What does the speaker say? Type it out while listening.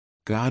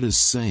God is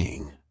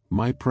saying,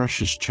 my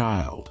precious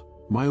child,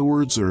 my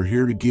words are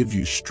here to give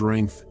you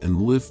strength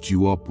and lift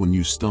you up when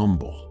you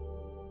stumble.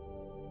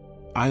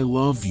 I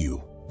love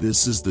you,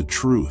 this is the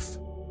truth.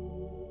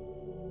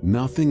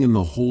 Nothing in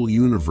the whole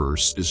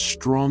universe is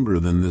stronger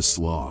than this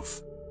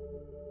love.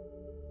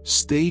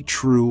 Stay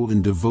true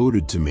and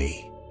devoted to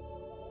me.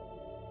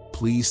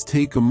 Please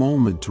take a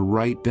moment to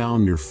write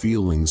down your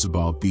feelings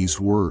about these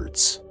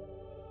words.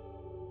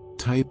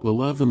 Type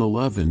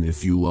 1111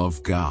 if you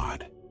love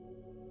God.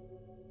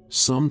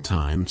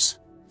 Sometimes,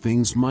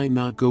 things might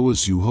not go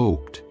as you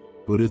hoped,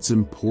 but it's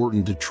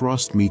important to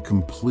trust me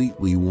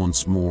completely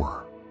once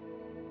more.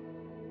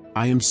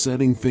 I am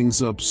setting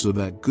things up so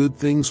that good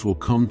things will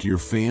come to your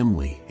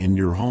family and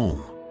your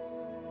home.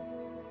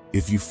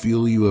 If you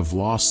feel you have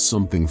lost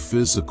something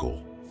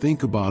physical,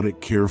 think about it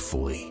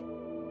carefully.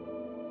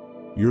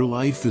 Your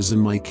life is in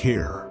my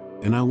care,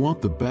 and I want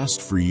the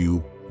best for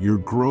you, your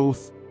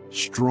growth,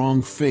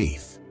 strong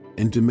faith,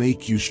 and to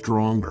make you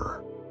stronger.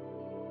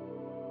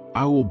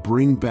 I will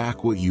bring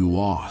back what you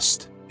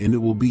lost, and it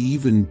will be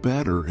even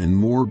better and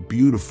more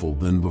beautiful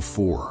than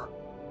before.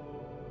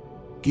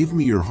 Give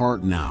me your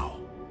heart now.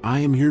 I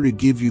am here to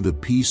give you the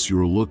peace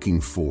you're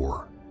looking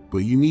for, but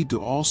you need to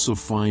also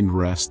find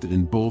rest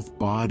in both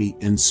body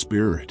and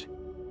spirit.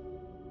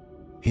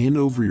 Hand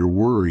over your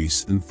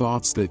worries and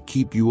thoughts that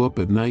keep you up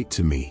at night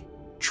to me.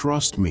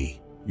 Trust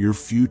me, your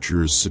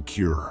future is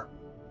secure.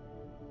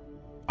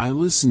 I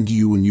listen to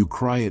you when you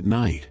cry at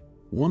night,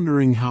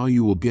 wondering how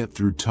you will get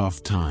through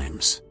tough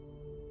times.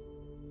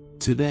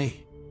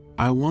 Today,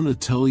 I want to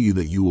tell you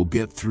that you will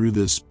get through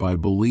this by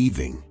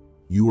believing.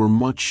 You are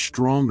much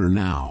stronger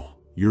now,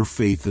 your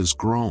faith has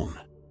grown.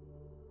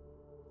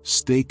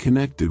 Stay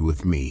connected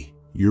with me,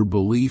 your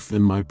belief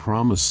in my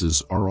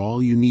promises are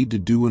all you need to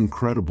do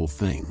incredible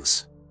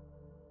things.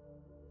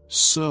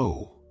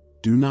 So,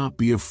 do not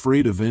be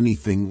afraid of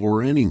anything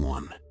or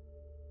anyone.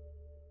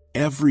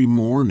 Every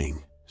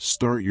morning,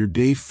 start your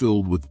day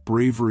filled with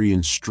bravery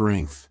and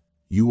strength.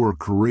 You are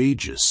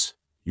courageous.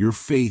 Your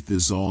faith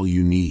is all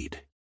you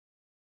need.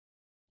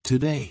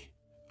 Today,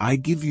 I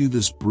give you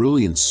this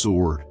brilliant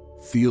sword.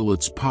 Feel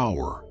its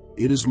power.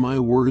 It is my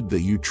word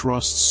that you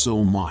trust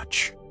so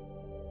much.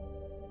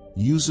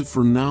 Use it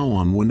from now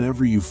on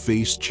whenever you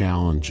face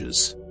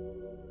challenges.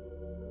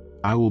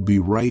 I will be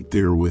right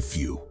there with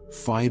you,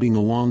 fighting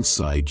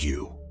alongside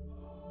you.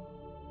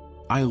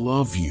 I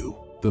love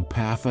you. The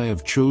path I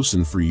have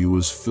chosen for you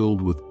is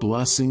filled with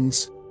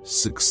blessings,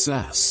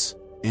 success,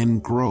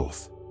 and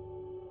growth.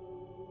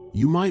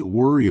 You might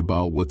worry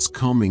about what's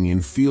coming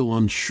and feel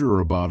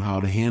unsure about how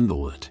to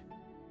handle it.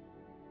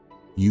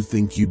 You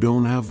think you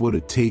don't have what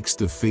it takes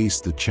to face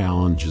the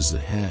challenges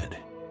ahead.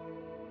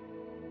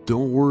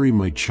 Don't worry,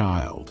 my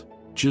child.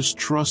 Just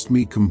trust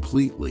me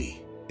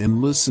completely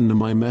and listen to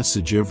my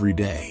message every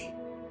day.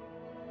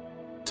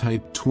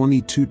 Type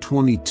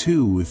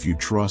 2222 if you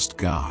trust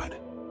God.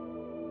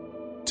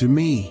 To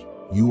me,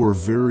 you are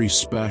very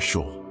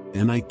special,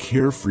 and I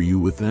care for you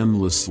with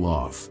endless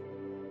love.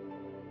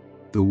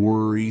 The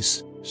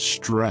worries,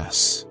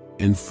 stress,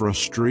 and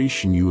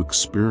frustration you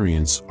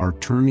experience are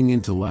turning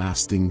into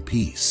lasting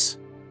peace.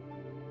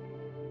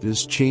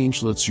 This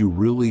change lets you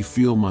really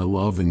feel my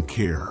love and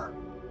care.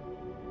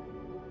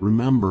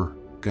 Remember,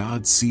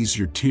 God sees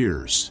your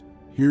tears,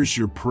 hears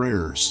your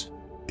prayers,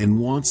 and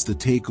wants to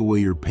take away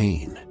your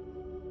pain.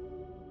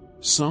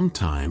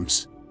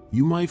 Sometimes,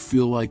 you might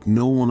feel like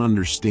no one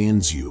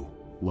understands you,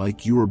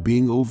 like you are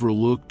being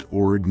overlooked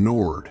or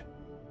ignored.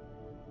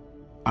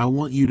 I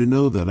want you to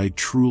know that I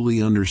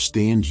truly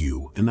understand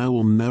you and I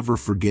will never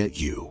forget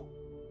you.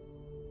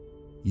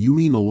 You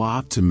mean a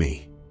lot to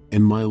me,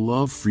 and my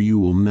love for you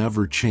will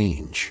never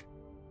change.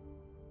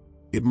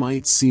 It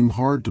might seem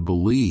hard to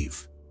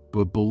believe,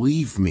 but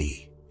believe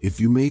me, if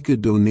you make a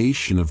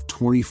donation of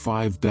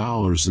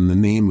 $25 in the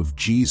name of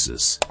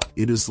Jesus,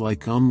 it is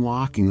like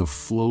unlocking a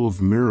flow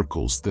of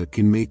miracles that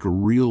can make a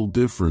real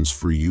difference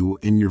for you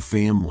and your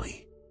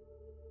family.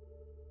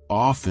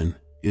 Often,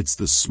 it's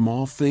the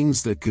small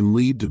things that can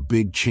lead to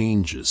big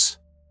changes.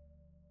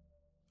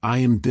 I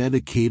am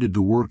dedicated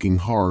to working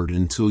hard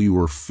until you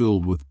are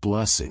filled with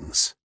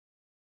blessings.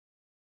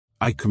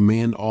 I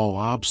command all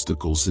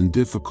obstacles and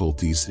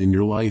difficulties in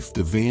your life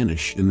to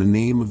vanish in the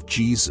name of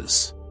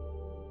Jesus.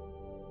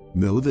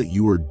 Know that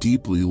you are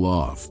deeply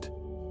loved.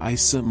 I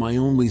sent my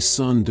only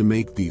Son to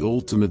make the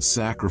ultimate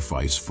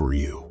sacrifice for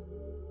you.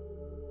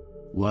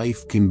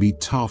 Life can be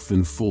tough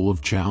and full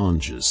of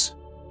challenges.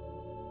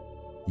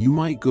 You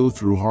might go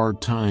through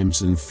hard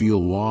times and feel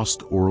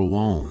lost or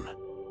alone.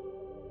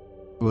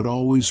 But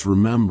always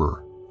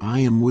remember, I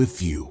am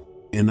with you,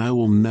 and I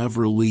will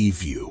never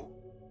leave you.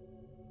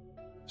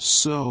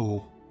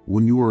 So,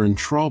 when you are in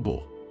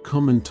trouble,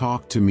 come and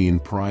talk to me in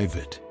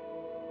private.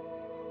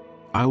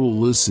 I will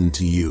listen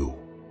to you.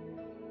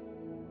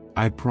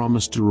 I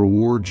promise to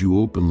reward you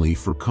openly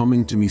for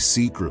coming to me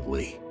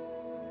secretly.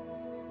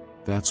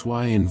 That's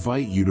why I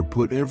invite you to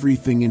put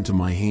everything into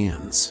my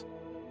hands.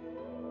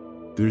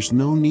 There's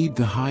no need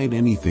to hide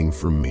anything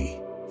from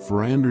me,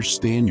 for I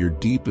understand your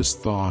deepest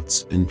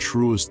thoughts and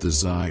truest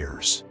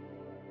desires.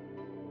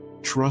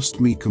 Trust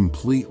me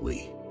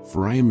completely,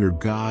 for I am your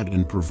God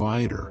and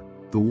provider,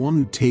 the one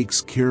who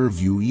takes care of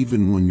you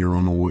even when you're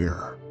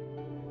unaware.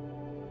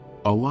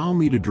 Allow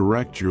me to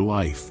direct your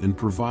life and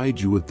provide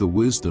you with the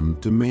wisdom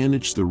to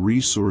manage the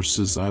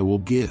resources I will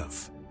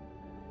give.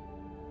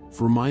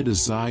 For my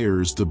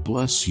desire is to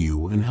bless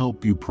you and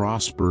help you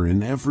prosper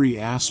in every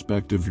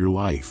aspect of your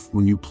life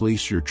when you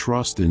place your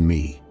trust in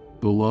me,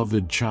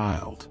 beloved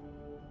child.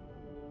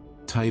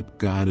 Type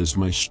God as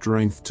my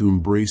strength to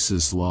embrace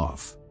His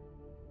love.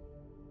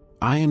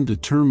 I am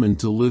determined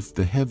to lift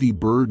the heavy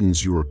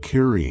burdens you are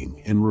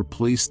carrying and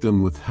replace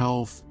them with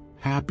health,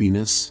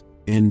 happiness,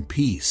 and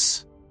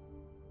peace.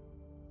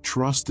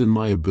 Trust in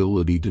my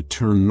ability to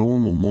turn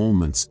normal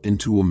moments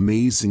into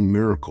amazing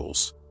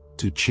miracles,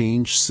 to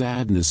change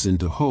sadness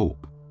into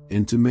hope,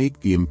 and to make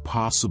the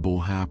impossible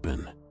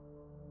happen.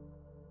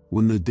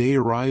 When the day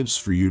arrives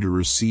for you to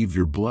receive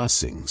your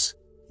blessings,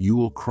 you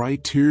will cry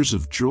tears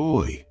of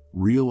joy,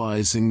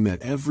 realizing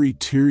that every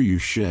tear you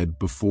shed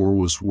before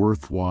was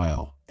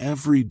worthwhile,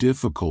 every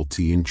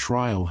difficulty and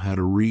trial had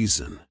a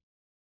reason.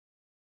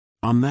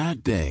 On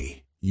that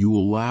day, you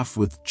will laugh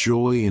with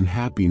joy and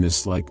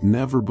happiness like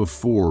never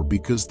before,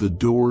 because the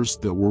doors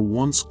that were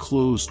once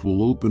closed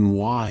will open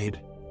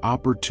wide,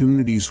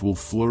 opportunities will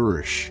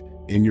flourish,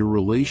 and your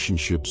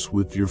relationships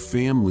with your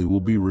family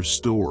will be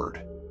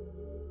restored.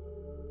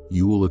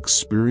 You will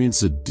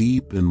experience a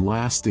deep and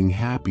lasting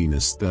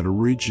happiness that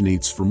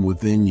originates from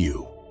within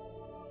you.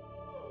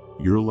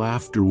 Your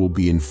laughter will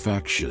be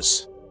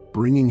infectious,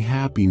 bringing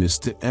happiness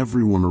to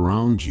everyone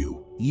around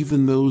you,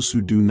 even those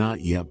who do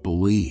not yet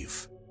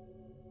believe.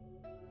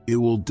 It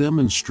will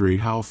demonstrate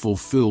how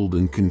fulfilled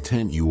and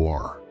content you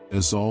are,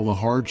 as all the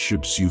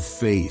hardships you've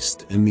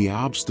faced and the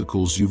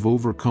obstacles you've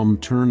overcome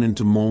turn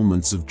into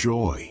moments of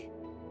joy.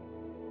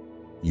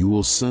 You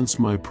will sense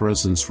my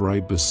presence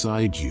right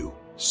beside you,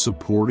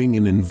 supporting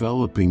and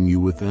enveloping you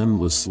with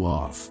endless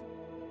love.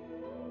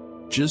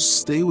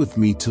 Just stay with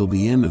me till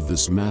the end of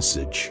this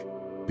message,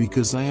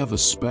 because I have a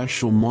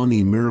special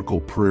money miracle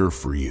prayer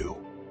for you.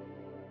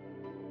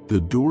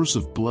 The doors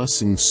of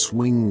blessing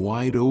swing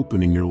wide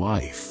open in your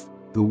life.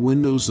 The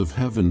windows of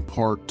heaven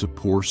part to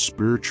pour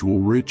spiritual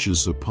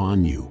riches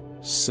upon you,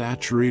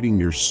 saturating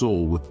your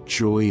soul with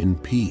joy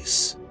and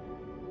peace.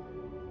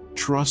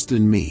 Trust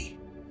in me.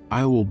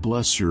 I will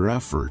bless your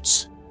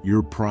efforts,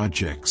 your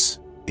projects,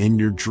 and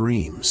your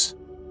dreams.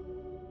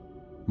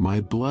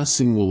 My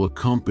blessing will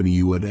accompany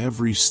you at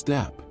every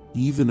step,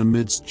 even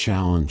amidst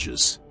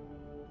challenges.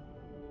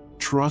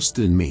 Trust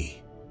in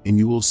me, and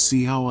you will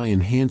see how I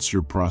enhance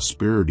your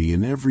prosperity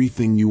in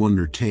everything you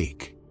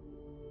undertake.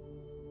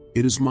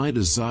 It is my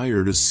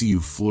desire to see you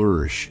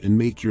flourish and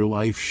make your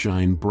life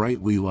shine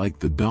brightly like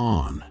the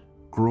dawn,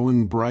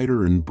 growing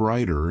brighter and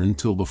brighter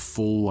until the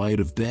full light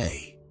of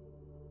day.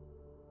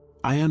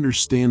 I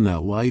understand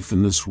that life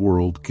in this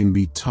world can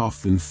be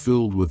tough and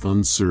filled with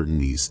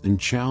uncertainties and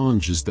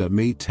challenges that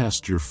may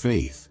test your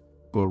faith,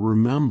 but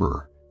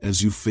remember,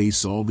 as you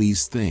face all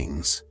these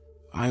things,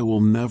 I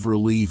will never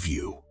leave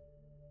you.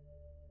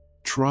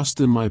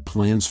 Trust in my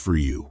plans for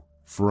you,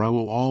 for I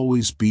will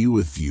always be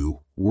with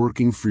you,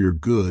 working for your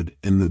good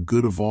and the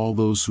good of all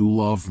those who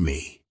love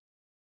me.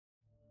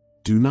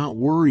 Do not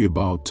worry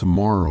about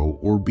tomorrow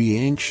or be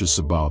anxious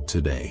about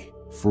today,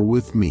 for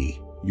with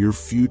me, your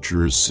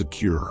future is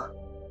secure.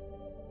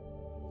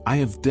 I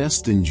have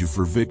destined you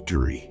for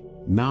victory,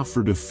 not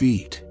for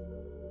defeat.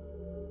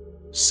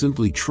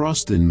 Simply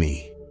trust in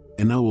me,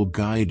 and I will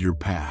guide your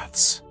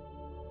paths.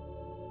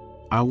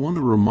 I want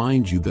to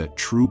remind you that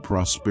true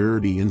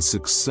prosperity and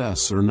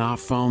success are not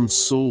found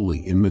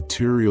solely in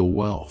material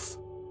wealth.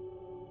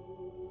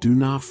 Do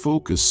not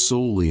focus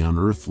solely on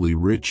earthly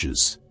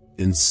riches.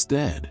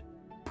 Instead,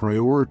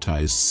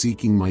 prioritize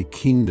seeking my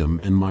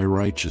kingdom and my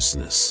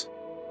righteousness.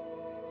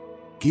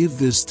 Give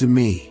this to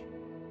me.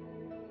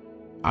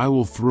 I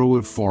will throw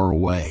it far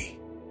away.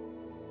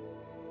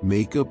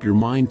 Make up your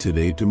mind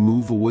today to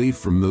move away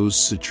from those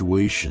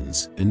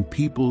situations and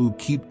people who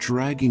keep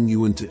dragging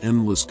you into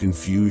endless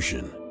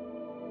confusion.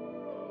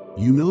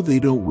 You know they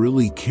don't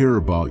really care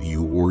about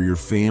you or your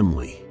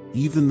family,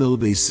 even though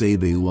they say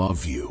they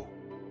love you.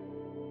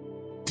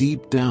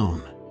 Deep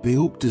down, they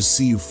hope to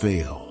see you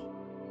fail.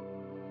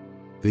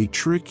 They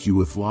trick you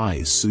with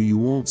lies so you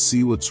won't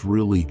see what's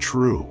really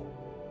true.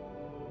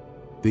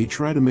 They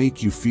try to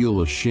make you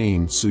feel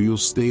ashamed so you'll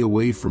stay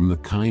away from the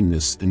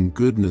kindness and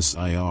goodness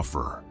I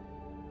offer.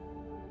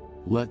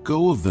 Let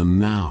go of them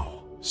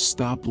now.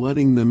 Stop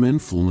letting them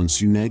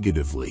influence you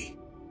negatively.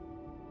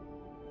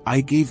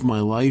 I gave my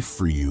life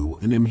for you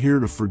and am here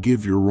to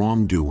forgive your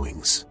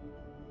wrongdoings.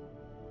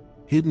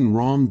 Hidden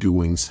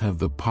wrongdoings have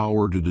the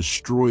power to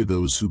destroy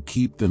those who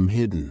keep them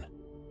hidden.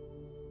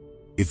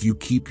 If you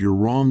keep your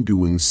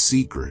wrongdoings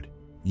secret,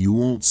 you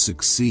won't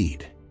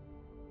succeed.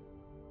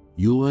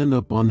 You'll end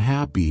up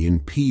unhappy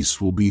and peace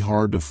will be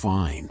hard to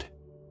find.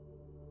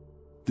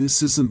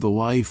 This isn't the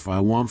life I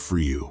want for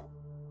you.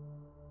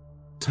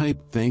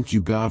 Type thank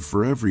you God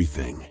for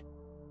everything.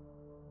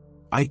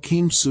 I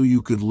came so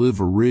you could live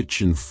a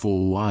rich and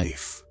full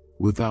life,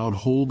 without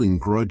holding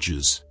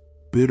grudges,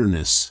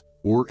 bitterness,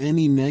 or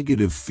any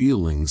negative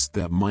feelings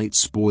that might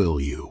spoil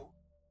you.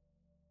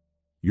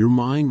 Your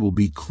mind will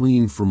be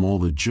clean from all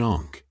the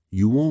junk.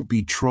 You won't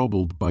be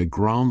troubled by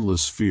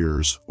groundless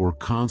fears or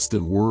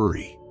constant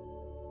worry.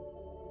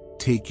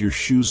 Take your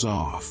shoes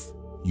off.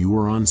 You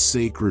are on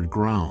sacred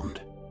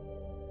ground.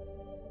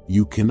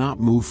 You cannot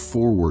move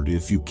forward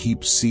if you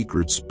keep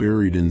secrets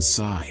buried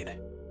inside.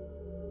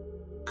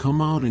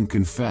 Come out and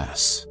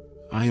confess.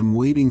 I am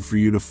waiting for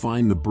you to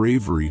find the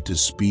bravery to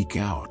speak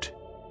out.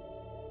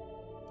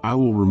 I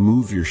will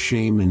remove your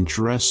shame and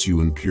dress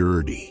you in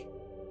purity.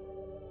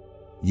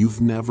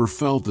 You've never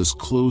felt as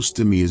close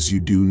to me as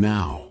you do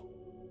now.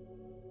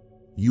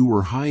 You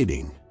were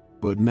hiding,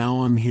 but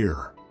now I'm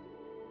here.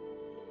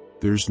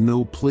 There's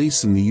no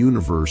place in the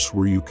universe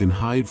where you can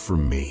hide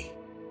from me.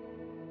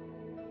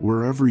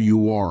 Wherever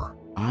you are,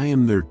 I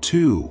am there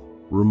too,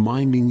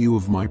 reminding you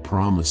of my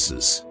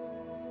promises.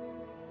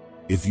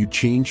 If you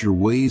change your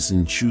ways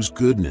and choose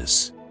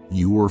goodness,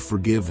 you are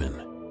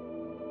forgiven.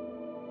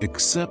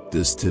 Accept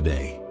this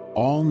today.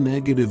 All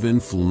negative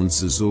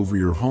influences over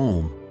your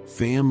home,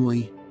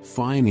 family,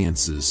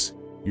 finances,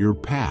 your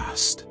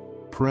past,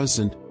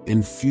 present,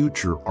 and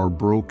future are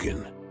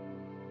broken.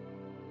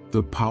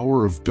 The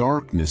power of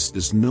darkness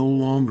is no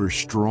longer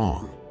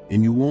strong,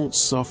 and you won't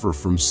suffer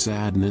from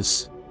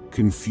sadness,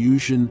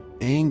 confusion,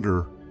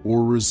 anger,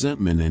 or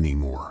resentment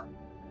anymore.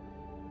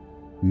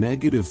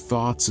 Negative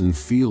thoughts and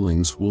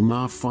feelings will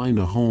not find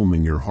a home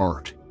in your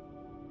heart.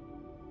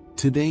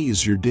 Today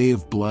is your day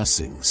of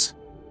blessings.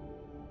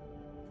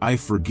 I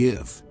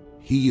forgive,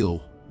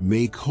 heal,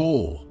 make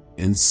whole,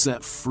 and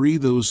set free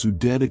those who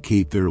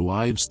dedicate their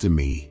lives to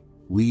me,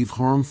 leave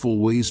harmful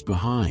ways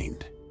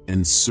behind,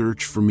 and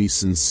search for me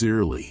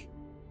sincerely.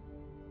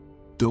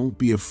 Don't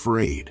be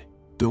afraid.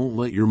 Don't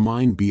let your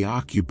mind be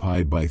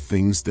occupied by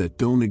things that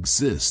don't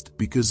exist,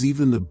 because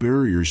even the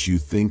barriers you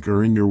think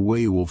are in your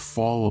way will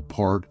fall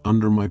apart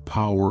under my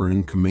power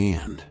and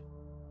command.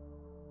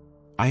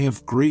 I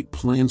have great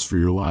plans for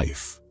your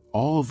life,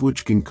 all of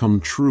which can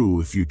come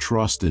true if you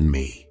trust in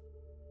me.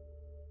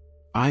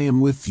 I am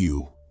with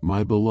you,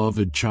 my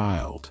beloved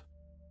child.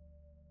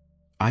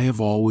 I have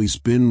always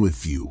been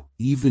with you,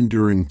 even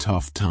during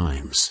tough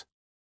times.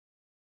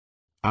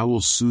 I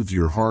will soothe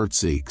your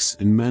heart's aches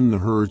and mend the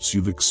hurts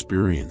you've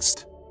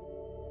experienced.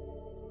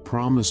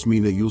 Promise me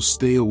that you'll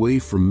stay away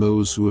from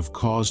those who have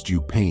caused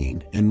you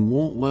pain and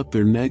won't let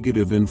their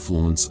negative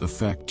influence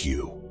affect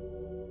you.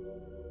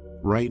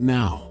 Right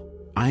now,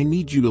 I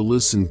need you to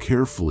listen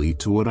carefully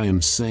to what I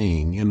am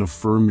saying and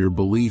affirm your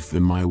belief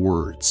in my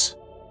words.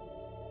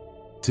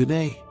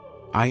 Today,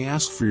 I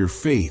ask for your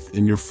faith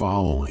in your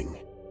following.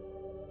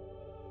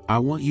 I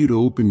want you to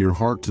open your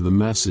heart to the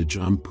message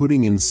I'm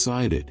putting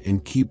inside it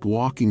and keep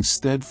walking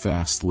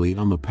steadfastly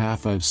on the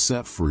path I've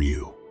set for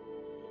you.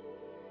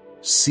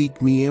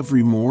 Seek me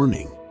every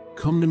morning,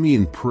 come to me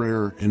in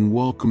prayer, and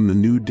welcome the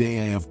new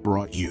day I have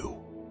brought you.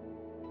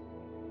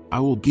 I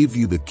will give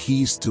you the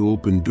keys to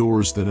open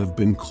doors that have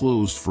been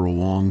closed for a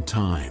long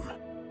time.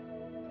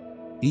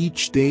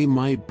 Each day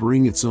might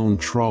bring its own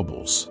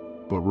troubles,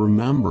 but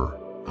remember,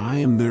 I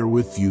am there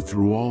with you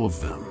through all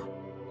of them.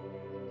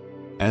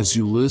 As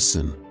you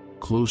listen,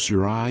 close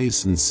your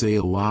eyes and say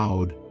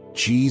aloud,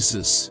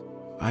 Jesus,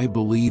 I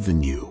believe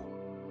in you.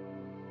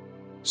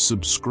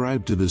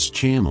 Subscribe to this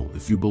channel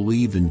if you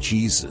believe in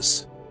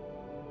Jesus.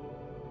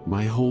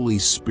 My Holy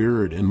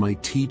Spirit and my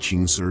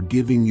teachings are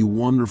giving you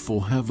wonderful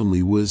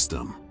heavenly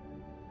wisdom.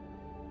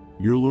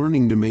 You're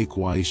learning to make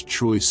wise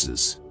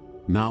choices,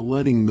 not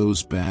letting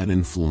those bad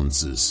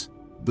influences,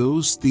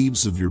 those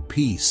thieves of your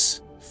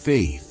peace,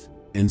 faith,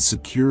 and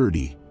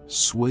security,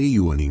 sway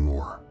you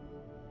anymore.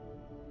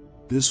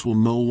 This will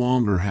no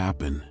longer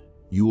happen.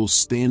 You will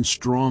stand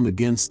strong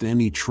against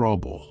any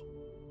trouble.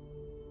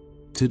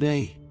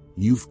 Today,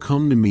 you've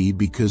come to me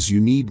because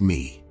you need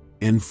me,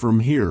 and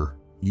from here,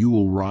 you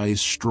will rise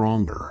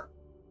stronger.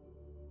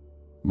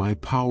 My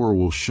power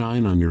will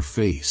shine on your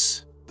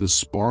face, the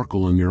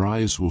sparkle in your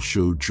eyes will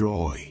show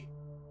joy.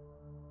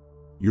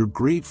 Your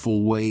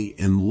grateful way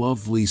and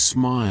lovely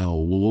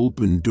smile will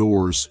open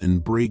doors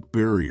and break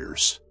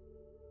barriers.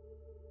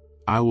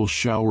 I will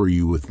shower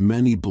you with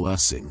many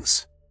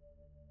blessings.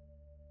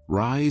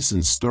 Rise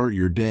and start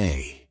your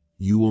day.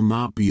 You will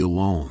not be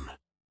alone.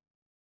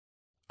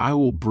 I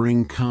will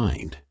bring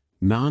kind,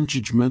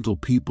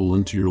 non-judgmental people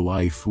into your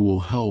life who will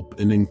help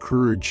and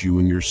encourage you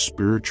in your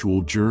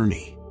spiritual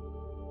journey.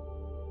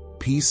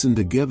 Peace and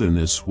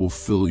togetherness will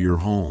fill your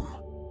home.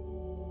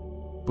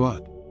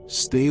 But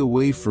stay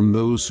away from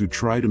those who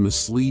try to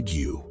mislead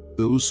you,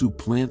 those who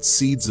plant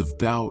seeds of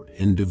doubt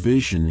and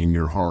division in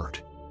your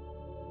heart.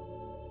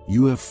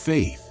 You have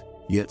faith,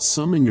 yet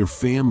some in your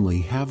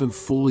family haven't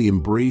fully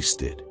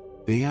embraced it.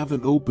 They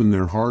haven't opened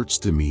their hearts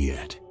to me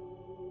yet.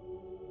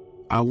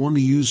 I want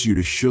to use you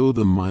to show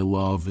them my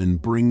love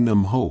and bring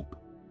them hope.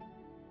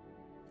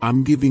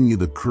 I'm giving you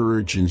the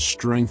courage and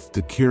strength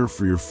to care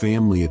for your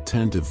family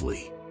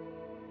attentively.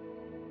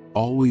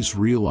 Always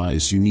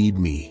realize you need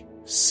me,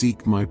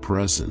 seek my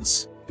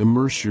presence,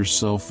 immerse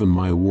yourself in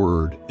my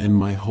word and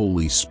my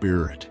Holy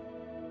Spirit.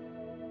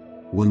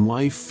 When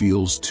life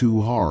feels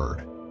too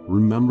hard,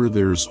 remember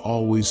there's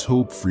always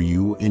hope for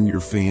you and your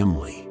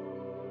family.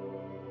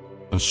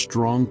 A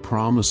strong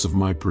promise of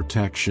my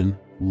protection,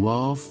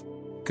 love,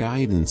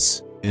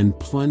 guidance, and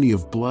plenty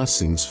of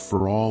blessings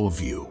for all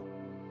of you.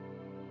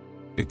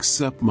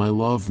 Accept my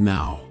love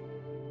now.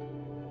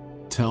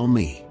 Tell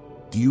me,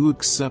 do you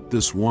accept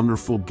this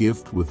wonderful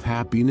gift with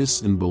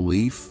happiness and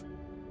belief?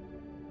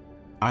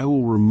 I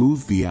will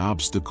remove the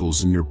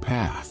obstacles in your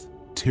path,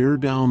 tear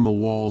down the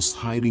walls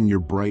hiding your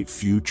bright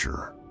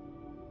future.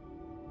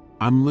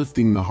 I'm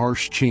lifting the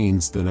harsh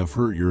chains that have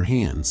hurt your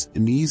hands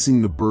and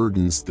easing the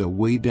burdens that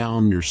weigh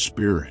down your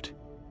spirit.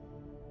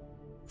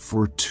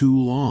 For too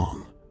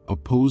long,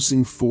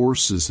 opposing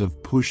forces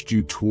have pushed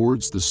you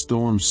towards the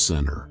storm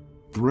center,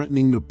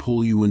 threatening to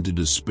pull you into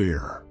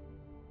despair.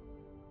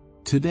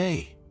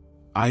 Today,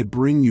 I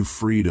bring you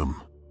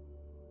freedom.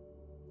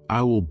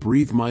 I will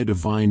breathe my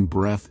divine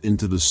breath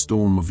into the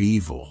storm of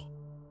evil.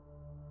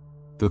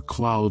 The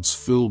clouds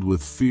filled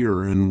with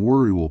fear and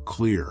worry will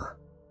clear.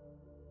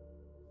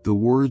 The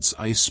words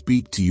I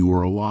speak to you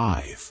are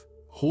alive,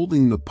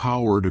 holding the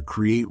power to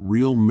create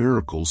real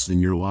miracles in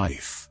your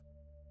life.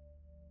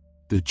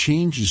 The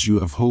changes you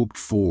have hoped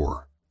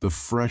for, the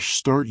fresh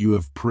start you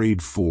have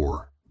prayed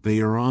for, they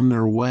are on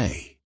their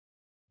way.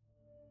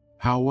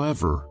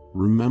 However,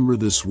 remember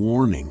this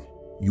warning: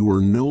 you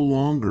are no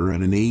longer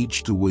at an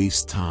age to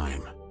waste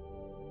time.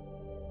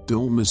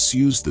 Don't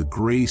misuse the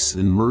grace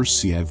and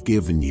mercy I've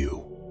given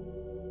you.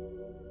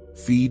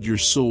 Feed your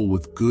soul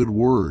with good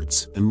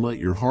words and let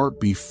your heart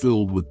be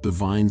filled with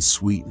divine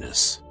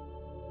sweetness.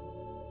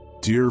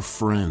 Dear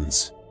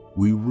friends,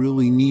 we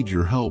really need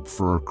your help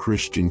for our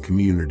Christian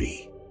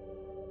community.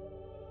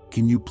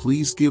 Can you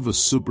please give a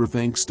super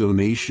thanks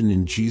donation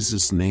in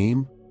Jesus'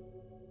 name?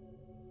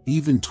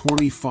 Even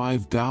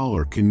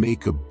 $25 can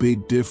make a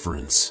big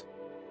difference.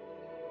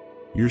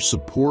 Your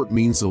support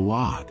means a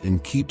lot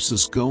and keeps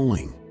us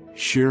going,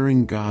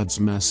 sharing God's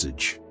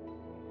message.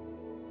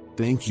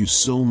 Thank you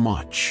so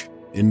much,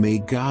 and may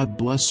God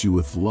bless you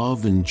with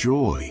love and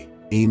joy.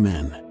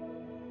 Amen.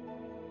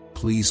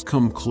 Please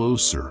come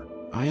closer.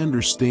 I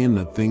understand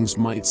that things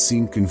might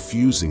seem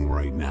confusing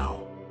right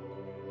now.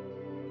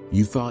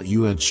 You thought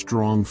you had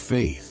strong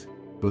faith,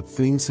 but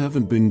things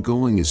haven't been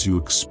going as you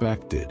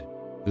expected,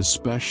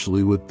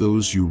 especially with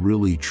those you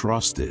really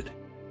trusted.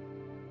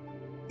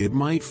 It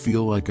might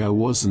feel like I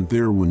wasn't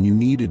there when you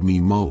needed me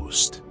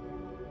most.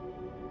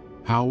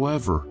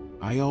 However,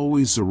 I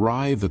always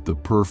arrive at the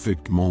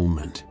perfect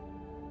moment.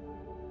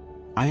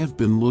 I have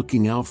been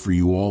looking out for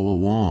you all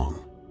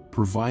along,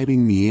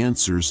 providing the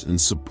answers and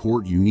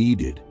support you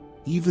needed,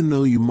 even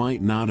though you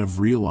might not have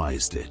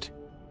realized it.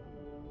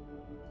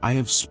 I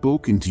have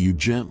spoken to you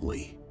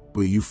gently,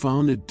 but you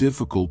found it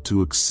difficult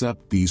to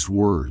accept these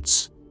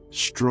words,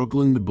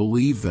 struggling to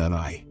believe that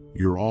I,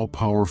 your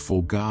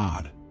all-powerful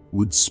God,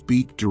 would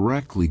speak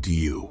directly to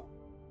you.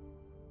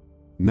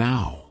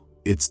 Now,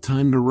 it's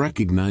time to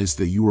recognize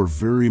that you are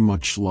very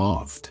much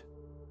loved.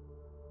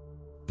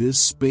 This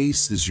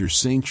space is your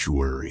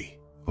sanctuary,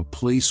 a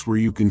place where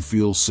you can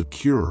feel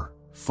secure,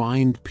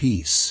 find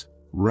peace,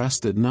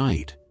 rest at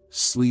night,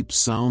 sleep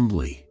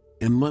soundly,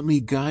 and let me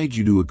guide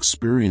you to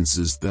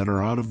experiences that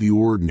are out of the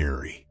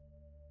ordinary.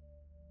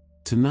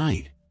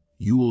 Tonight,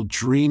 you will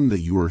dream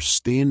that you are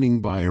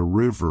standing by a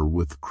river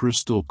with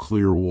crystal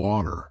clear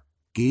water,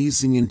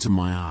 gazing into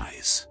my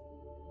eyes.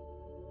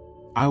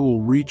 I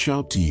will reach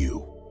out to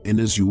you, and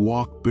as you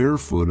walk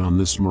barefoot on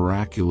this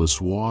miraculous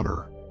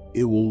water,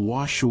 it will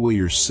wash away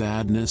your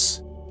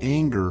sadness,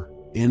 anger,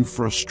 and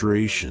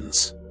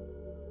frustrations.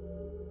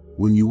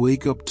 When you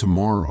wake up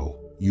tomorrow,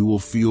 you will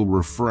feel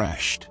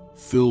refreshed,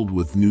 filled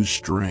with new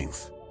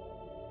strength.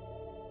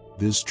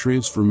 This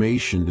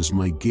transformation is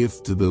my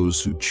gift to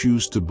those who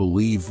choose to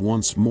believe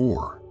once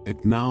more,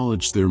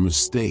 acknowledge their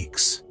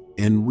mistakes,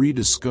 and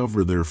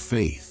rediscover their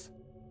faith.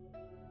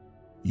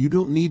 You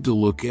don't need to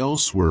look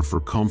elsewhere for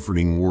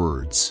comforting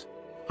words.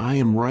 I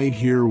am right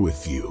here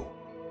with you.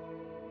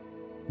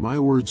 My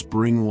words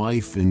bring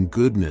life and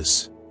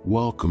goodness.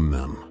 Welcome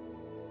them.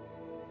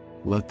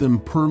 Let them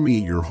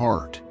permeate your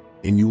heart,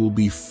 and you will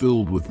be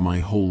filled with my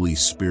Holy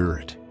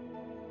Spirit.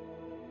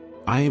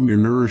 I am your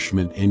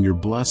nourishment and your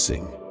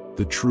blessing,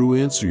 the true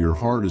answer your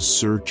heart is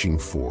searching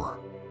for.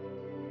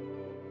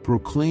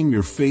 Proclaim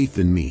your faith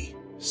in me,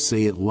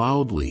 say it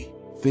loudly,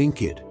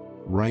 think it,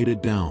 write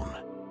it down.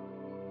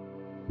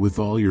 With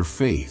all your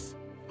faith,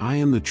 I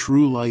am the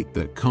true light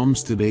that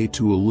comes today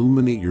to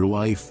illuminate your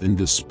life and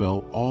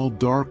dispel all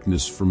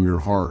darkness from your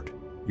heart,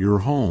 your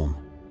home,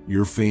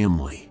 your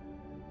family.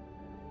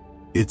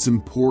 It's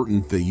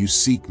important that you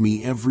seek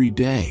me every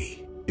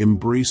day,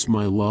 embrace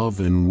my love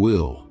and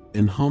will,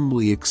 and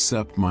humbly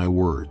accept my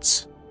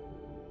words.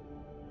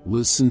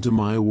 Listen to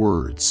my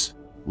words,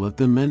 let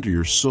them enter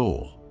your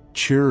soul,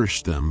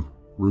 cherish them,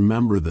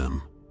 remember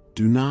them,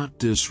 do not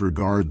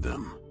disregard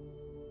them.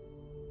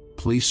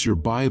 Place your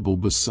Bible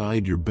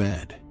beside your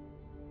bed.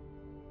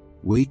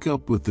 Wake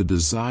up with the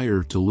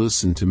desire to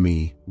listen to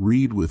me,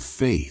 read with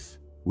faith,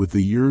 with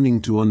a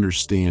yearning to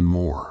understand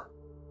more.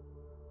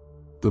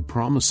 The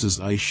promises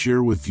I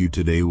share with you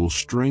today will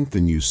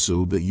strengthen you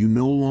so that you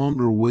no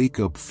longer wake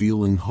up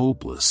feeling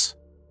hopeless.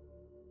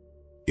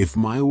 If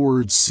my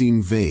words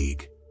seem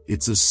vague,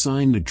 it's a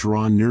sign to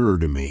draw nearer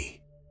to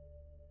me.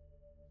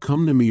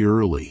 Come to me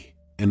early,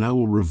 and I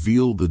will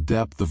reveal the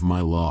depth of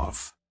my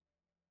love.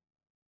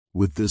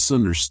 With this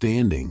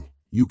understanding,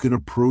 you can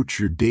approach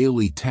your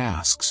daily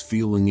tasks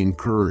feeling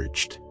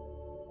encouraged.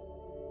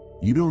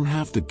 You don't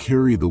have to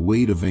carry the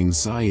weight of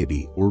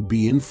anxiety or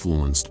be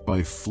influenced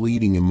by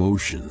fleeting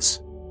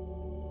emotions.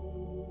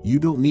 You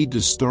don't need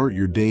to start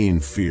your day in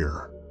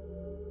fear.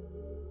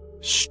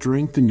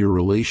 Strengthen your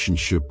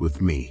relationship with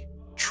me.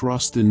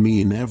 Trust in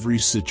me in every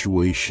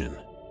situation.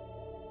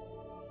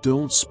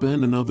 Don't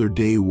spend another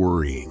day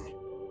worrying.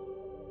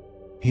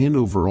 Hand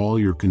over all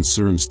your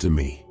concerns to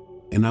me,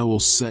 and I will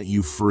set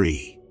you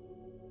free.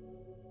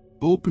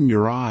 Open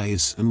your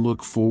eyes and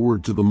look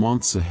forward to the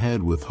months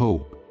ahead with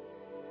hope.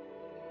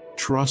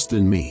 Trust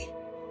in me.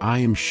 I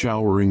am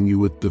showering you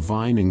with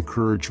divine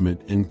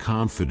encouragement and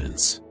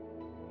confidence.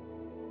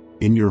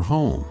 In your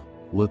home,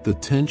 let the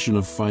tension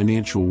of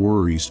financial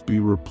worries be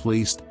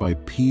replaced by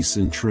peace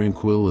and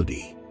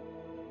tranquility.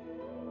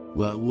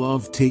 Let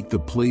love take the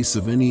place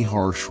of any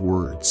harsh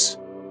words.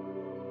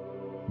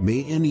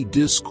 May any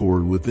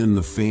discord within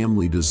the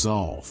family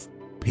dissolve,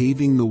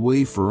 paving the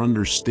way for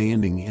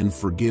understanding and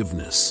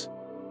forgiveness.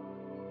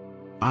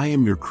 I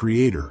am your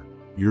creator,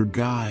 your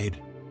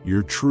guide,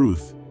 your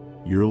truth,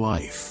 your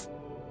life.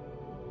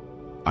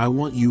 I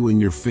want you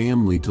and your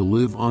family to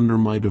live under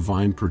my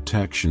divine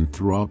protection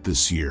throughout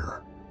this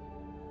year.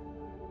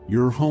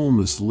 Your home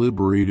is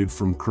liberated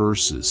from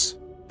curses.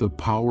 The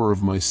power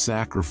of my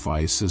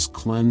sacrifice has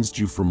cleansed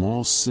you from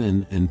all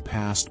sin and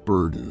past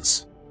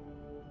burdens.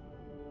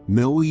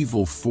 No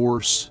evil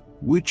force,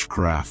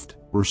 witchcraft,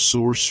 or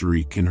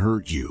sorcery can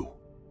hurt you.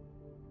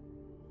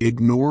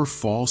 Ignore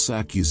false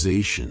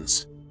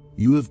accusations.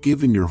 You have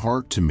given your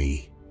heart to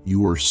me.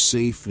 You are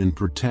safe and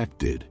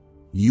protected,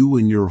 you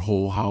and your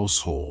whole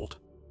household.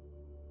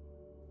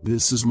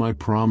 This is my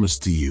promise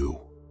to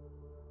you.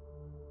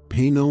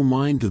 Pay no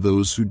mind to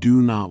those who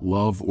do not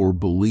love or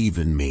believe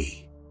in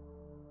me.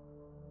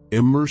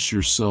 Immerse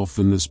yourself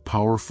in this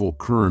powerful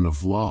current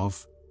of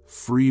love,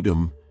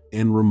 freedom,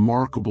 and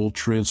remarkable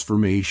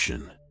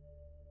transformation.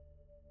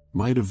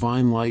 My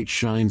divine light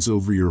shines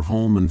over your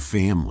home and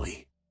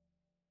family.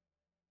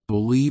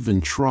 Believe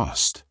and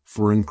trust,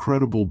 for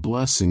incredible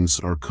blessings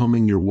are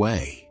coming your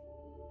way.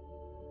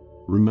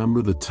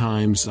 Remember the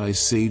times I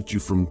saved you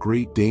from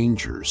great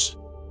dangers,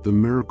 the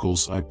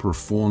miracles I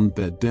performed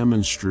that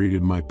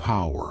demonstrated my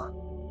power.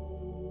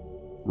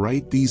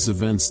 Write these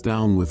events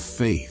down with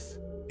faith,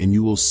 and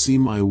you will see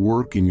my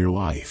work in your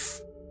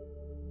life.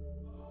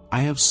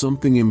 I have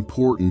something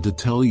important to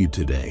tell you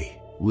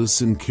today.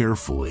 Listen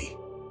carefully.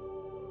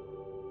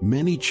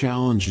 Many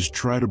challenges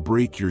try to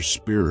break your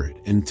spirit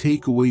and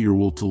take away your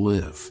will to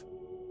live.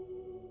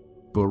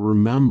 But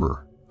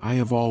remember, I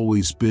have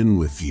always been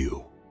with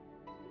you.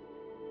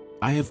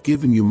 I have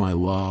given you my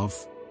love,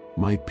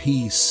 my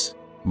peace,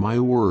 my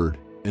word,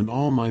 and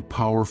all my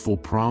powerful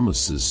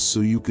promises so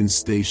you can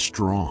stay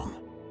strong.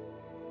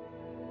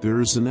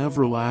 There is an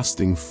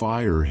everlasting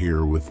fire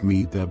here with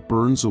me that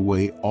burns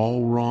away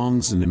all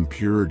wrongs and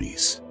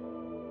impurities.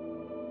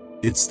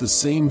 It's the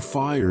same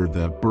fire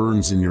that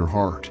burns in your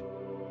heart.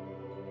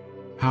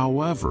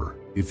 However,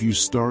 if you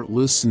start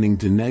listening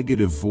to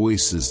negative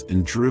voices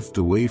and drift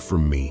away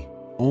from me,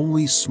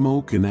 only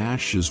smoke and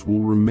ashes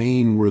will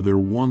remain where there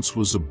once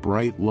was a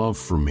bright love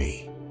for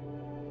me.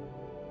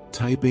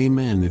 Type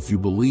Amen if you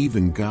believe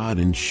in God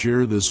and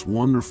share this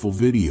wonderful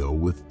video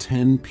with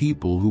 10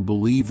 people who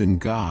believe in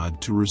God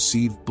to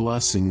receive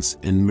blessings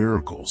and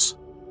miracles.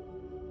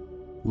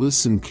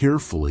 Listen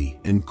carefully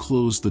and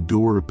close the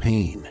door to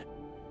pain.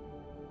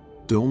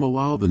 Don't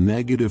allow the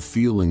negative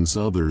feelings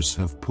others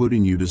have put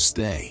in you to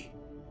stay.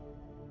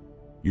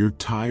 You're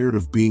tired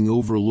of being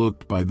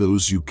overlooked by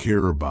those you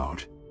care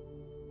about.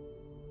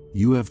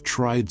 You have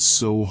tried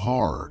so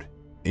hard,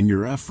 and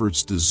your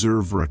efforts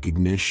deserve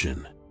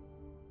recognition.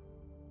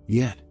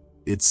 Yet,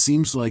 it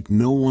seems like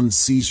no one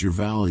sees your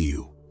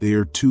value. They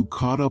are too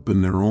caught up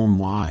in their own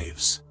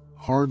lives,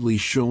 hardly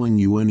showing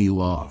you any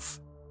love.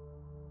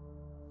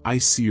 I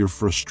see your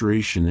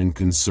frustration and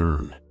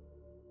concern.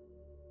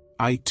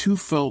 I too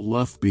felt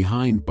left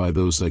behind by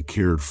those I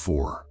cared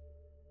for.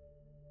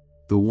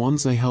 The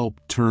ones I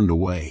helped turned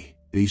away,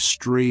 they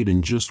strayed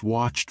and just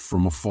watched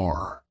from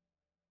afar.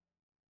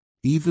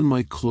 Even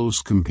my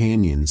close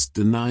companions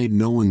denied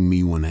knowing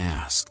me when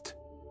asked.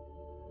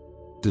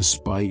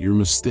 Despite your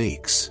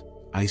mistakes,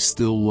 I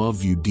still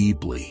love you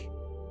deeply.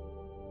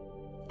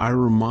 I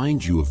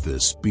remind you of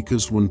this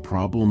because when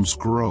problems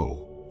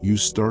grow, you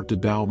start to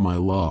doubt my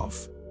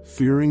love,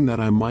 fearing that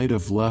I might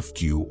have left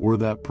you or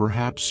that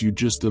perhaps you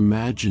just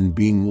imagined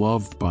being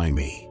loved by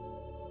me.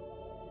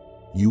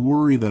 You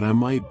worry that I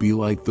might be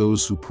like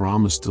those who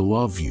promised to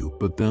love you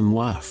but then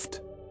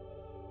left.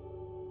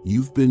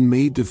 You've been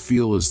made to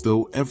feel as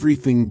though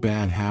everything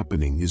bad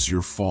happening is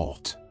your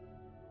fault.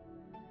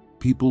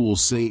 People will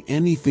say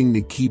anything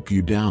to keep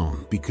you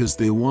down because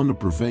they want to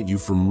prevent you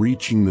from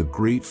reaching the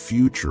great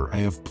future I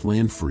have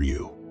planned for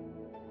you.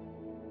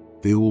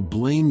 They will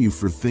blame you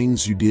for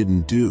things you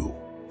didn't do,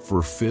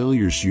 for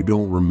failures you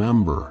don't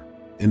remember,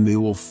 and they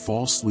will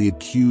falsely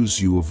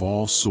accuse you of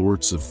all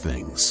sorts of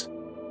things.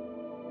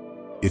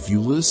 If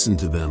you listen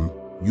to them,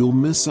 you'll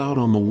miss out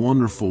on the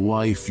wonderful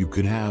life you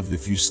could have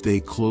if you stay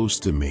close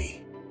to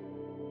me.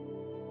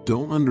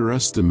 Don't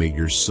underestimate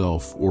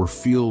yourself or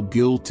feel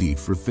guilty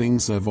for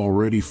things I've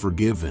already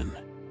forgiven.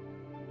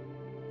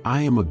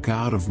 I am a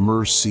God of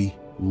mercy,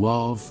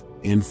 love,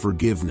 and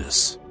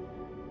forgiveness.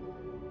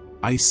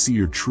 I see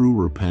your true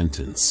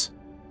repentance.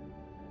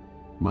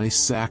 My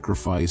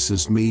sacrifice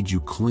has made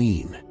you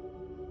clean.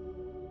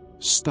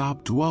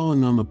 Stop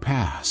dwelling on the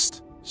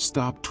past.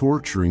 Stop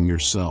torturing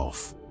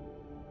yourself.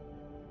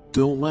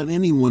 Don't let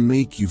anyone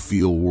make you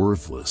feel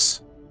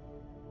worthless.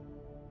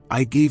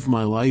 I gave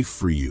my life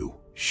for you,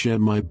 shed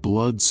my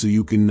blood so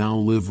you can now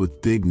live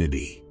with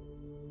dignity.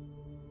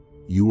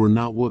 You are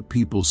not what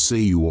people say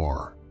you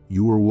are.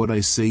 You are what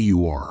I say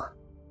you are.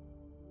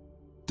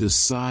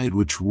 Decide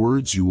which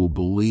words you will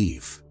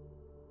believe.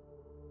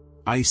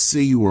 I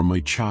say you are my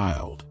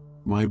child,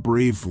 my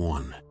brave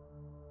one.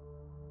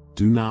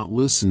 Do not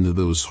listen to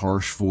those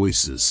harsh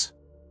voices.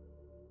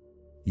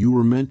 You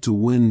were meant to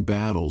win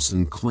battles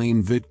and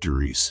claim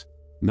victories,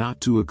 not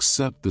to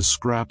accept the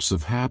scraps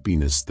of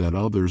happiness that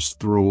others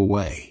throw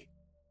away.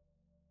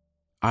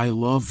 I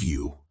love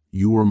you,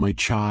 you are my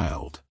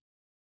child.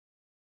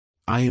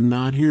 I am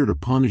not here to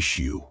punish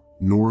you,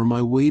 nor am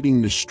I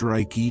waiting to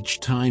strike each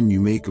time you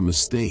make a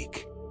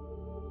mistake.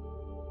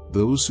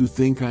 Those who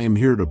think I am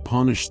here to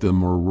punish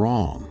them are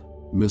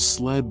wrong,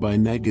 misled by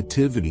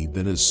negativity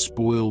that has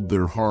spoiled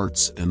their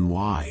hearts and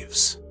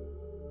lives.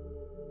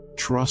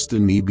 Trust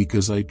in me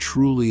because I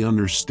truly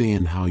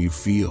understand how you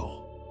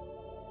feel.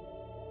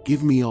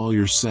 Give me all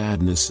your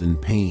sadness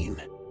and pain.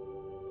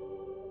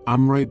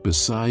 I'm right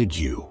beside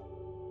you.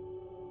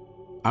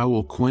 I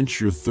will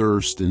quench your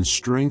thirst and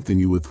strengthen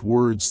you with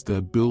words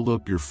that build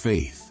up your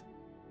faith.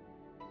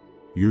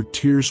 Your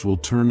tears will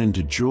turn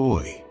into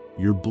joy.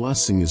 Your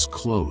blessing is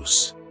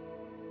close.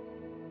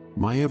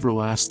 My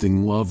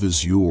everlasting love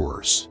is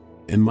yours,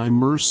 and my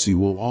mercy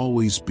will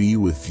always be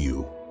with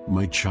you,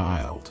 my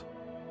child.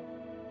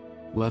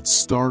 Let's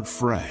start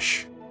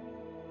fresh.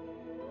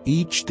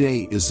 Each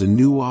day is a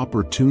new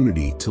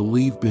opportunity to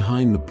leave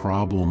behind the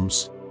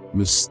problems,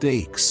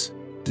 mistakes,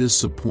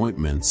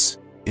 disappointments,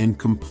 and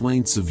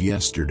complaints of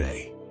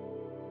yesterday.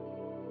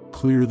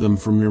 Clear them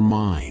from your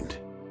mind.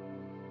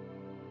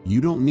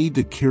 You don't need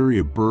to carry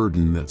a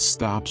burden that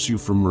stops you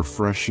from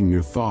refreshing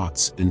your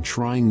thoughts and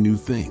trying new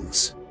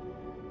things.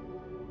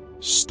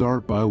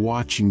 Start by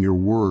watching your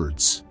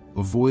words.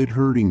 Avoid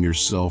hurting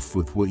yourself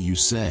with what you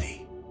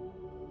say.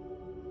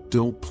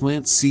 Don't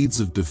plant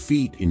seeds of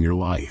defeat in your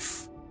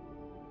life.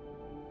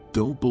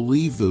 Don't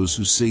believe those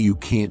who say you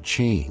can't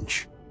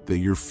change, that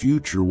your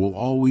future will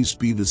always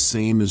be the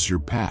same as your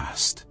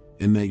past,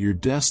 and that your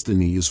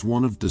destiny is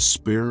one of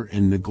despair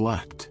and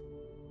neglect.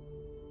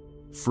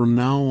 From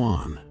now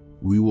on,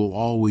 we will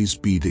always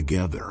be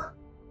together.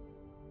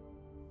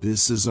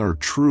 This is our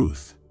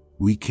truth.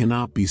 We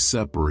cannot be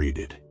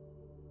separated.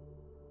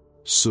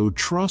 So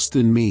trust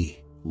in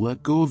me,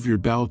 let go of your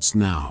doubts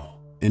now,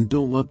 and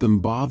don't let them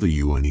bother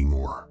you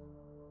anymore.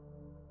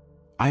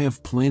 I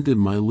have planted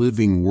my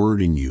living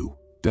word in you.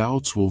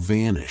 Doubts will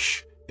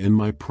vanish, and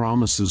my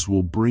promises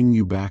will bring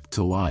you back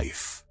to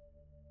life.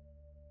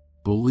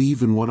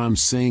 Believe in what I'm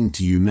saying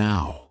to you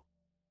now.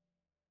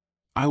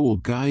 I will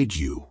guide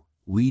you,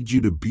 lead you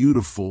to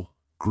beautiful,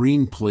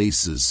 green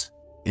places,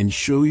 and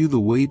show you the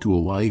way to a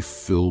life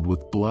filled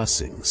with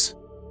blessings.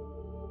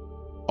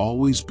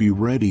 Always be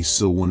ready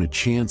so when a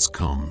chance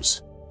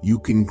comes, you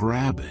can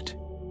grab it.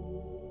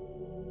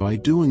 By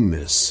doing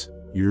this,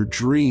 your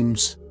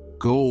dreams,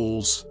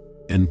 goals,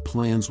 and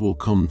plans will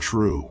come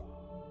true.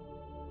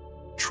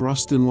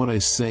 Trust in what I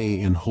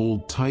say and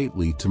hold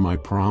tightly to my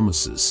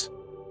promises.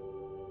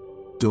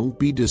 Don't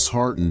be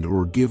disheartened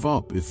or give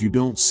up if you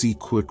don't see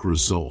quick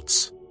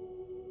results.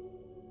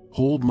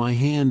 Hold my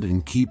hand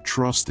and keep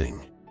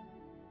trusting.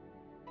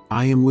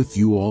 I am with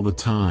you all the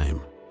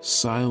time,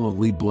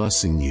 silently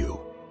blessing you.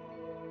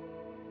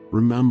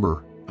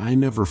 Remember, I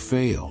never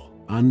fail.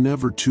 I'm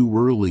never too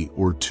early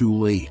or too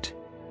late.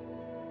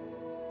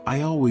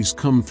 I always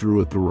come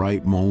through at the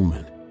right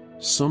moment,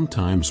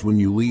 sometimes when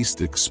you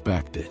least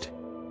expect it.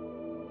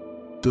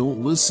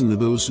 Don't listen to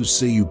those who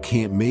say you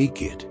can't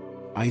make it.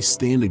 I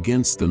stand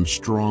against them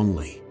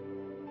strongly.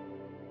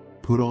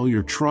 Put all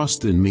your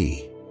trust in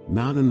me,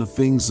 not in the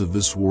things of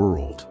this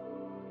world.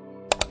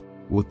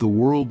 What the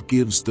world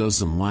gives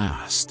doesn't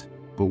last,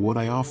 but what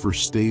I offer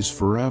stays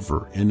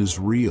forever and is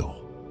real.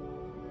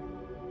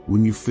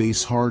 When you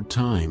face hard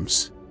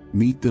times,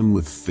 meet them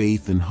with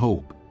faith and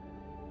hope.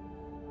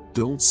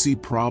 Don't see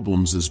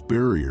problems as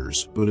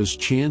barriers but as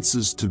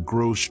chances to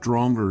grow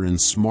stronger and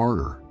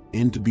smarter,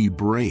 and to be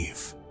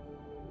brave.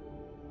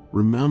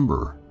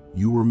 Remember,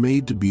 You were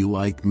made to be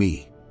like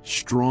me,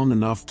 strong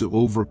enough to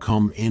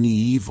overcome any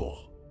evil.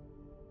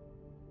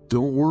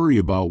 Don't worry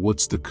about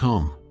what's to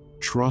come.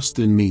 Trust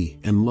in me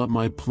and let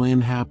my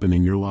plan happen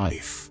in your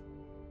life.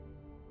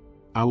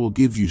 I will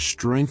give you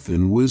strength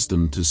and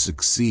wisdom to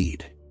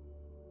succeed.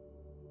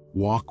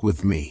 Walk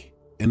with me,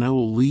 and I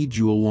will lead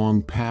you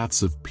along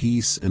paths of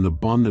peace and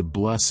abundant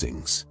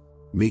blessings,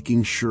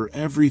 making sure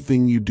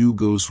everything you do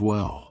goes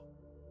well.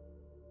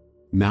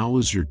 Now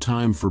is your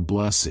time for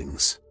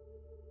blessings.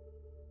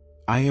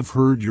 I have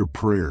heard your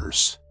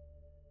prayers.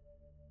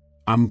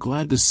 I'm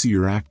glad to see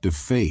your act of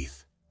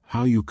faith,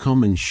 how you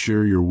come and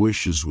share your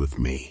wishes with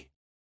me.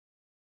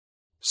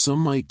 Some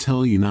might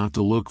tell you not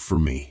to look for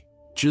me,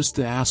 just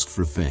to ask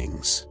for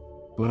things,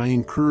 but I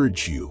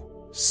encourage you,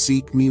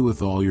 seek me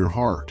with all your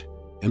heart,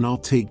 and I'll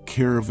take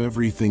care of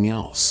everything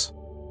else.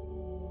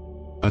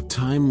 A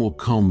time will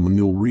come when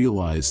you'll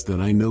realize that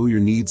I know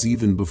your needs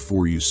even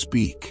before you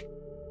speak.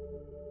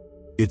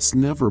 It's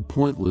never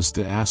pointless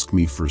to ask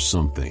me for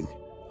something.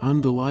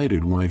 I'm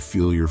delighted when I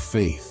feel your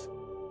faith.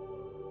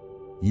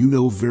 You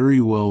know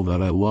very well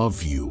that I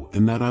love you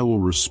and that I will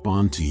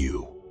respond to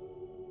you.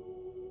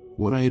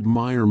 What I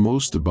admire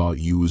most about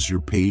you is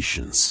your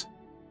patience.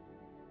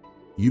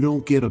 You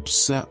don't get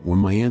upset when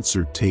my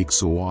answer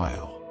takes a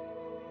while.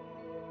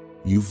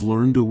 You've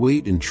learned to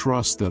wait and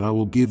trust that I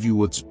will give you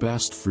what's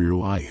best for your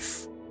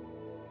life.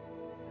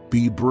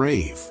 Be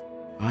brave.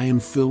 I am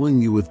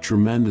filling you with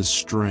tremendous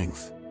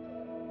strength.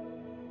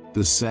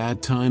 The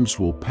sad times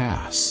will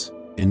pass,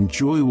 and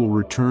joy will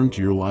return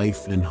to your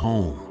life and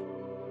home.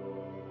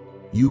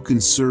 You can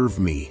serve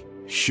me,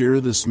 share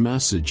this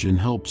message, and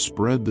help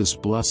spread this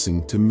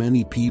blessing to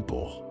many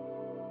people.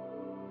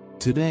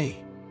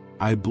 Today,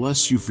 I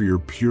bless you for your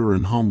pure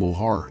and humble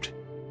heart.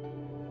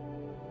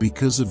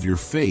 Because of your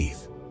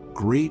faith,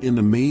 great and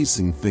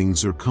amazing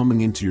things are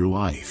coming into your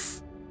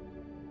life.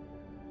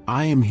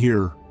 I am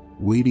here,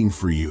 waiting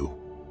for you.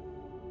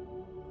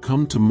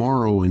 Come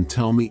tomorrow and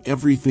tell me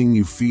everything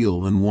you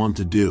feel and want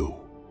to do.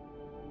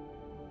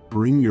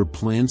 Bring your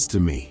plans to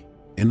me,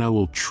 and I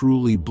will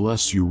truly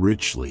bless you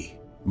richly,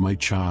 my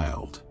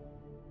child.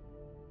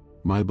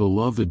 My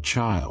beloved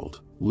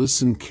child,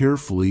 listen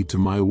carefully to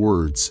my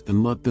words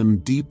and let them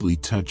deeply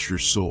touch your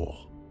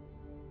soul.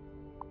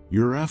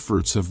 Your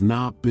efforts have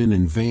not been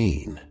in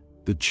vain.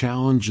 The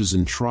challenges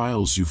and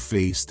trials you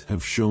faced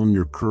have shown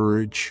your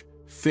courage,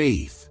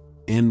 faith,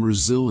 and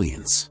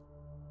resilience.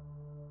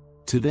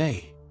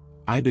 Today,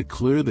 I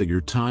declare that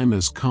your time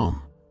has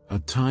come, a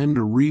time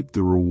to reap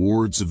the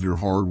rewards of your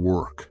hard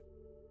work.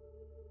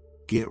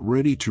 Get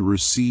ready to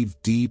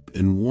receive deep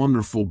and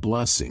wonderful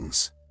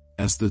blessings,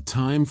 as the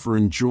time for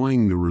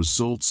enjoying the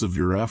results of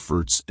your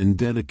efforts and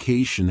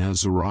dedication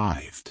has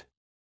arrived.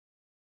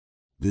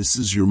 This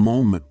is your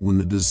moment when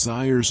the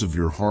desires of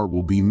your heart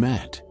will be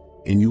met,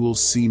 and you will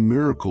see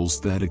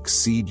miracles that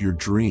exceed your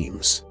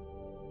dreams.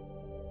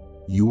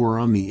 You are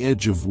on the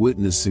edge of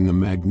witnessing a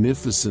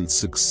magnificent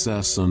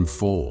success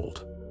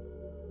unfold.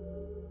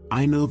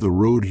 I know the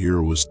road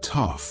here was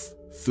tough,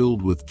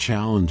 filled with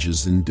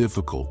challenges and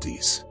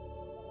difficulties.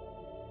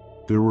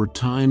 There were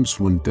times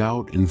when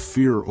doubt and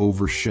fear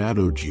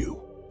overshadowed you,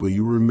 but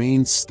you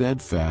remained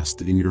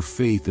steadfast in your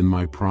faith in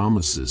my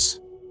promises,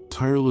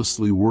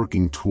 tirelessly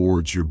working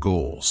towards your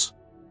goals.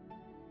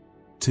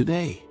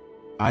 Today,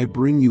 I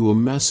bring you a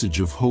message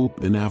of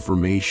hope and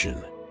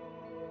affirmation.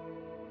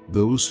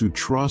 Those who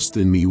trust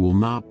in me will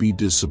not be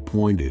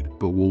disappointed,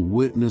 but will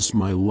witness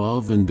my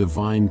love and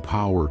divine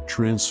power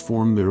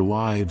transform their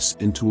lives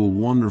into a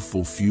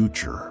wonderful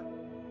future.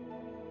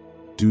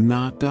 Do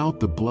not doubt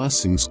the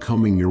blessings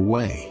coming your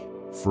way,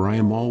 for I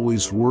am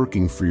always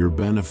working for your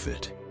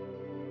benefit.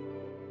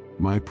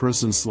 My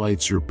presence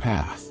lights your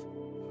path.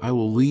 I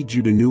will lead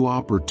you to new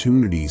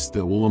opportunities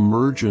that will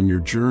emerge on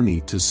your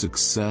journey to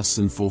success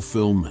and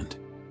fulfillment.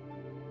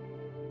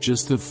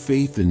 Just have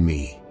faith in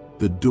me.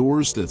 The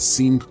doors that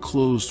seemed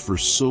closed for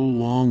so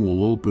long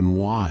will open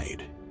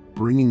wide,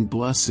 bringing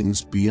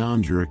blessings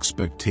beyond your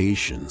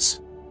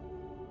expectations.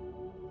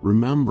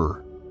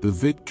 Remember, the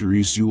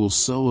victories you will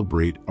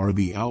celebrate are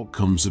the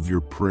outcomes of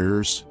your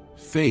prayers,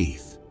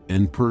 faith,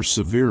 and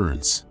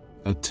perseverance,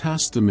 a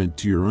testament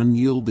to your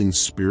unyielding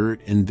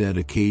spirit and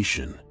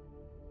dedication.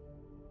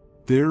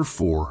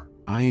 Therefore,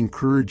 I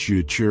encourage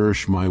you to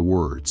cherish my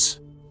words.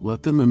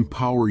 Let them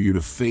empower you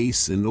to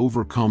face and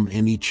overcome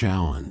any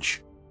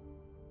challenge.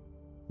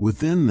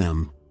 Within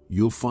them,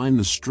 you'll find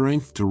the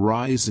strength to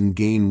rise and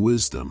gain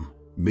wisdom,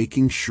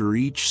 making sure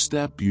each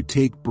step you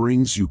take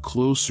brings you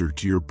closer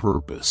to your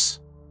purpose.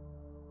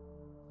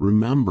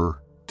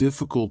 Remember,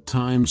 difficult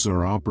times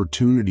are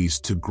opportunities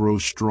to grow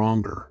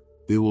stronger.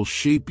 They will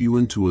shape you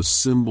into a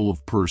symbol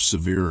of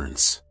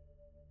perseverance.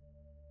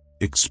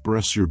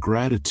 Express your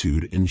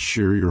gratitude and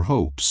share your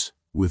hopes,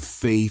 with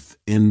faith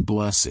and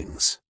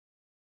blessings.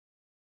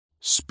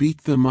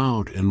 Speak them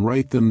out and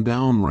write them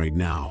down right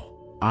now.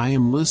 I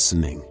am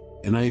listening,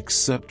 and I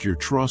accept your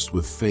trust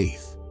with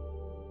faith.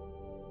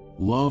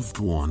 Loved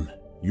one,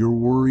 your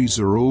worries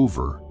are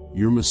over,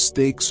 your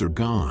mistakes are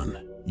gone,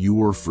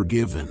 you are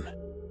forgiven.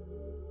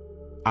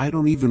 I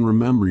don't even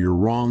remember your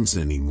wrongs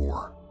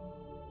anymore.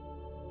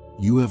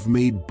 You have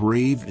made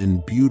brave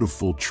and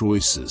beautiful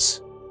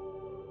choices.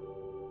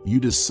 You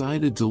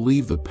decided to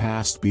leave the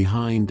past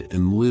behind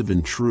and live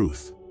in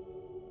truth.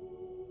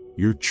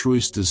 Your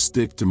choice to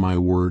stick to my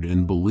word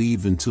and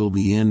believe until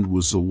the end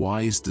was a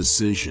wise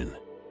decision.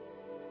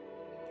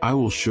 I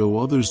will show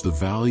others the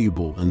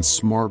valuable and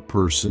smart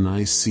person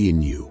I see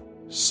in you,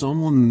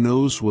 someone who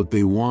knows what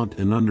they want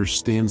and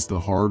understands the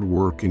hard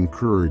work and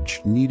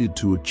courage needed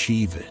to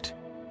achieve it.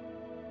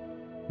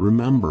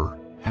 Remember,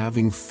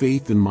 having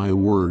faith in my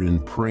word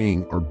and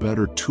praying are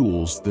better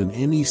tools than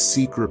any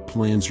secret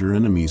plans your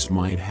enemies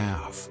might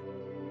have.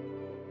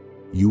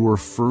 You are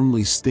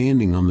firmly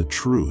standing on the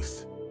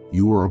truth.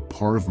 You are a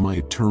part of my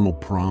eternal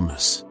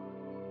promise.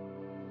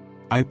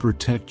 I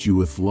protect you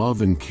with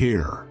love and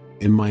care,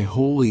 and my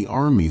holy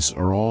armies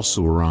are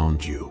also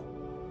around you.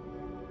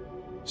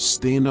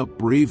 Stand up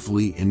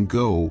bravely and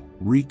go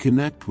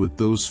reconnect with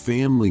those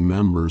family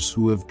members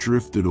who have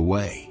drifted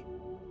away.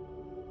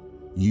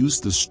 Use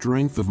the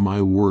strength of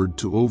my word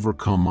to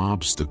overcome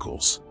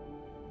obstacles.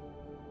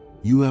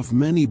 You have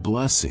many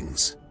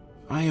blessings.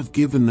 I have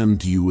given them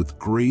to you with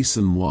grace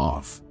and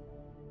love.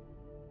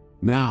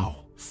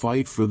 Now,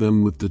 fight for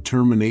them with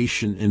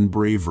determination and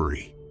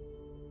bravery.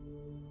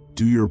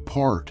 Do your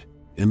part,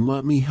 and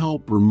let me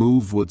help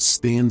remove what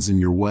stands in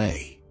your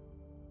way.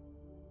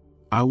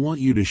 I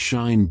want you to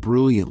shine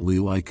brilliantly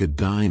like a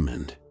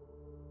diamond.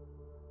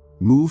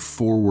 Move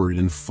forward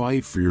and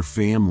fight for your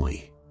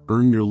family.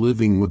 Earn your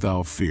living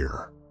without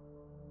fear.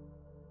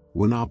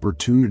 When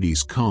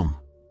opportunities come,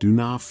 do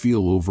not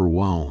feel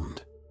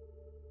overwhelmed.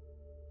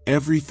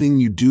 Everything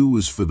you do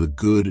is for the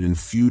good and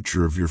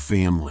future of your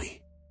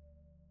family.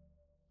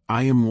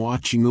 I am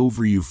watching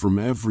over you from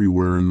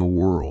everywhere in the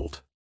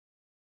world.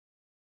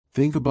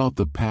 Think about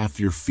the path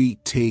your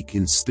feet take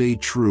and stay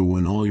true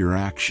in all your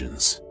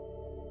actions.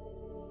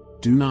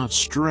 Do not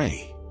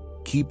stray.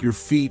 Keep your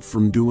feet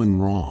from doing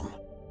wrong.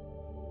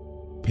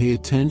 Pay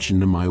attention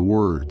to my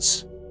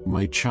words,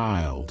 my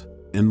child,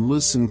 and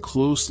listen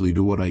closely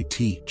to what I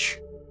teach.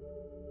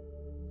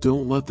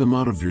 Don't let them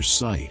out of your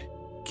sight.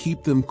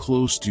 Keep them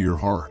close to your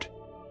heart.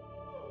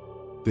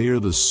 They are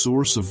the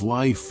source of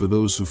life for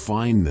those who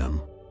find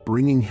them,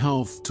 bringing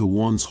health to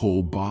one's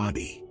whole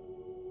body.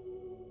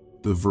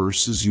 The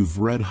verses you've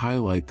read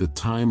highlight the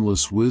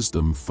timeless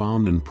wisdom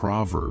found in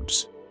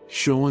Proverbs,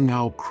 showing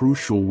how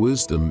crucial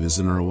wisdom is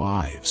in our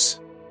lives.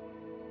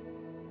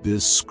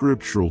 This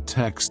scriptural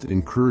text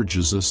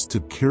encourages us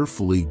to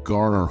carefully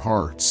guard our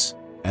hearts,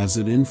 as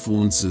it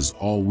influences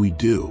all we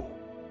do.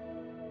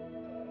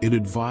 It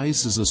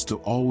advises us to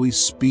always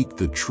speak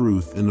the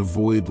truth and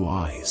avoid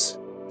lies,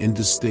 and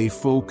to stay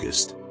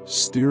focused,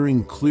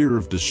 steering clear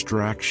of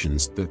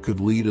distractions that could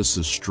lead us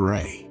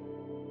astray.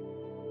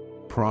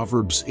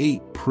 Proverbs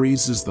 8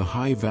 praises the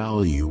high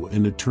value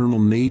and eternal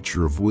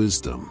nature of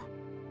wisdom.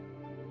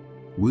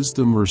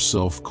 Wisdom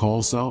herself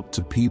calls out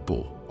to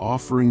people,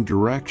 offering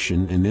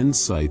direction and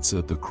insights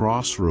at the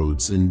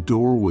crossroads and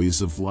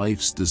doorways of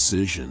life's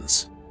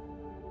decisions.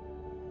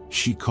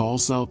 She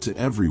calls out to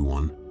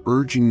everyone,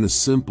 urging the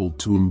simple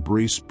to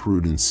embrace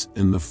prudence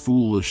and the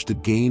foolish to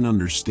gain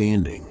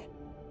understanding.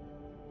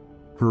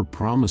 Her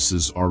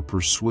promises are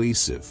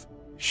persuasive.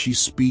 She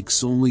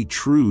speaks only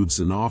truths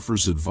and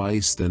offers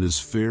advice that is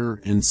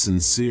fair and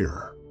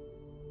sincere.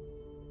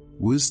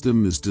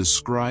 Wisdom is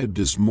described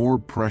as more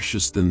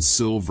precious than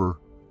silver,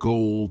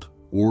 gold,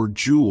 or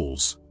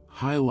jewels,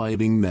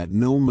 highlighting that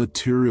no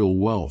material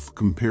wealth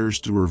compares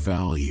to her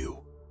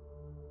value.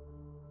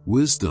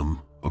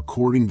 Wisdom,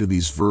 according to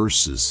these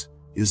verses,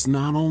 is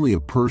not only a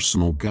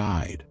personal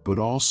guide but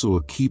also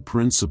a key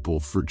principle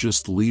for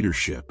just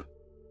leadership.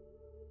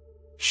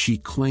 She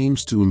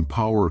claims to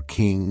empower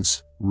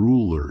kings,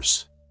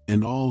 rulers,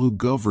 and all who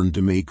govern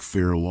to make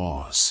fair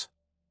laws.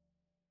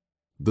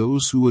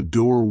 Those who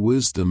adore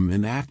wisdom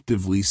and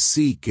actively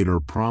seek it are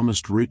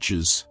promised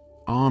riches,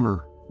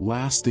 honor,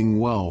 lasting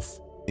wealth,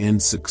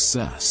 and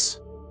success.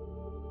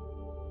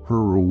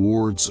 Her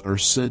rewards are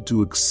said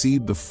to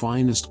exceed the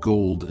finest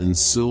gold and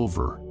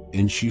silver,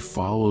 and she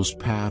follows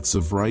paths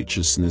of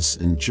righteousness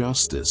and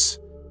justice,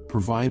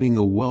 providing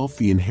a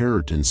wealthy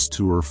inheritance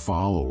to her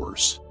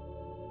followers.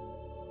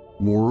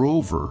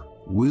 Moreover,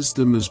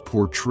 wisdom is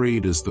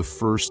portrayed as the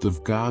first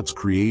of God's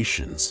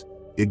creations,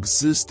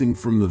 existing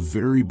from the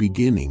very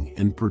beginning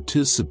and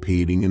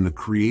participating in the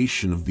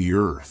creation of the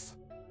earth.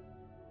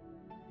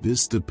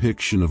 This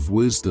depiction of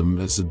wisdom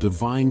as a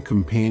divine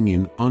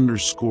companion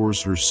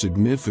underscores her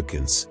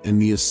significance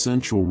and the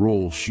essential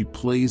role she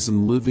plays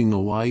in living a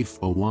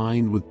life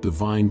aligned with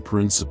divine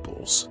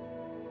principles.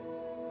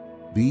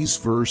 These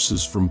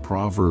verses from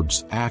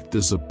Proverbs act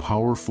as a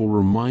powerful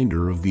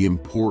reminder of the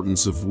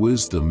importance of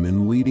wisdom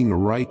in leading a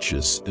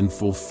righteous and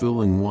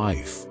fulfilling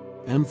life,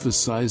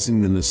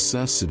 emphasizing the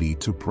necessity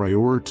to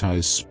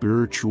prioritize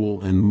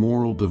spiritual and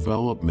moral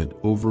development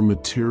over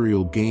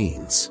material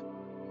gains.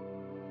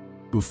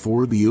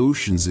 Before the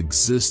oceans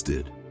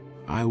existed,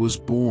 I was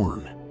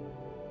born.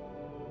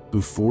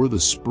 Before the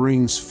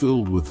springs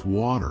filled with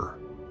water,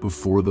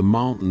 Before the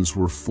mountains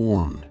were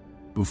formed,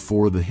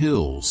 before the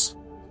hills,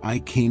 I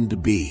came to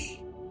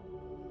be.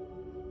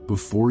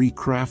 Before he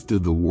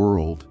crafted the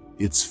world,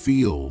 its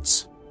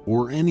fields,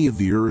 or any of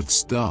the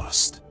earth's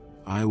dust,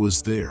 I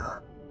was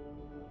there.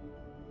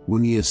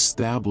 When he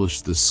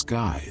established the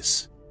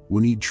skies,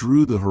 when he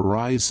drew the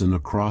horizon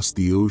across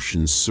the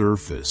ocean's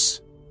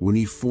surface, when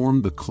he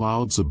formed the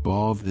clouds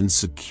above and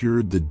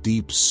secured the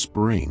deep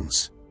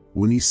springs,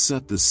 when he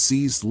set the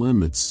sea's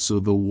limits so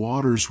the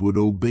waters would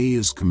obey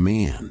his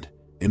command,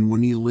 and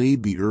when he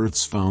laid the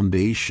earth's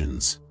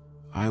foundations,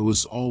 I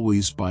was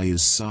always by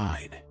his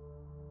side.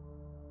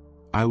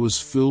 I was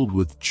filled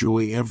with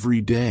joy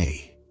every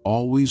day,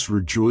 always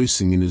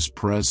rejoicing in his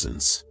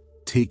presence,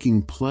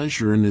 taking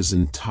pleasure in his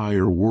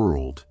entire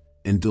world,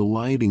 and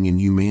delighting in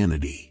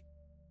humanity.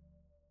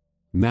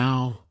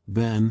 Now,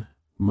 then,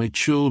 my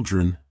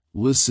children,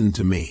 listen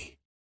to me.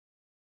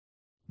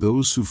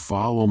 Those who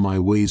follow my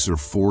ways are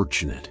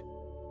fortunate.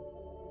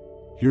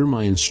 Hear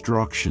my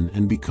instruction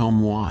and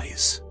become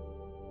wise.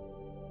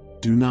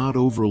 Do not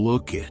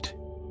overlook it.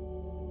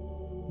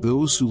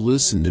 Those who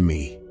listen to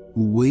me,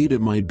 who wait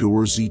at my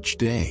doors each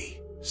day,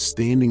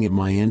 standing at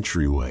my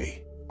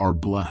entryway, are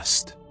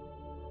blessed.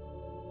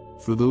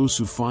 For those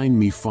who find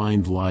me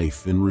find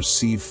life and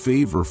receive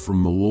favor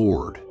from the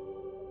Lord.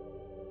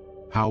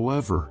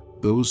 However,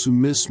 those who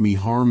miss me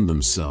harm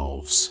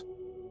themselves.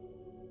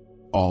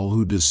 All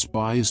who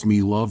despise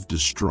me love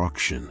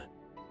destruction.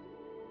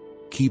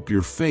 Keep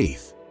your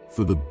faith,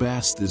 for the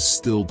best is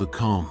still to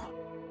come.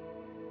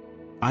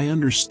 I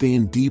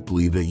understand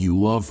deeply that you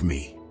love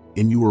me,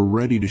 and you are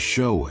ready to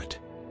show it.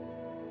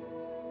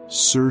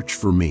 Search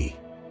for me,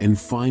 and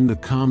find the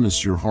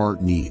calmness your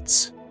heart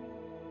needs.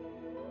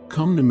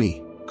 Come to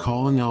me,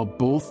 calling out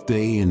both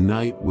day and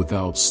night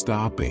without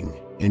stopping,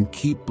 and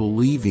keep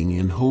believing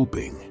and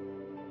hoping.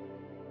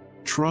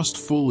 Trust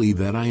fully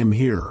that I am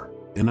here,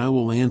 and I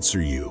will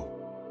answer you.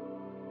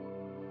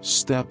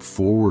 Step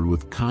forward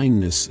with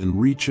kindness and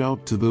reach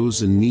out to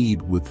those in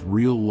need with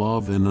real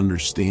love and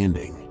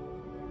understanding.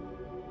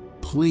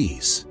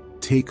 Please,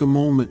 take a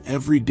moment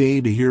every day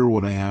to hear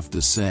what I have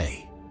to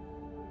say.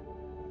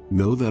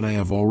 Know that I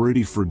have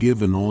already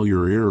forgiven all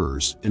your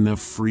errors and have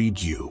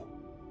freed you.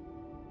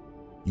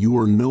 You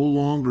are no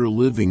longer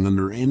living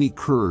under any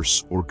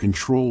curse or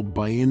controlled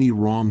by any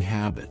wrong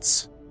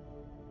habits.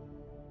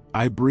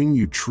 I bring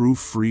you true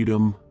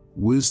freedom,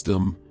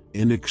 wisdom,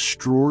 and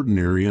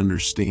extraordinary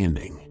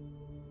understanding.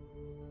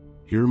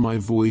 Hear my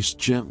voice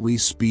gently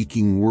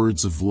speaking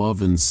words of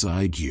love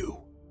inside you.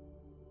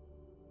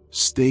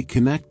 Stay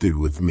connected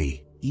with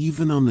me,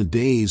 even on the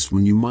days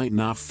when you might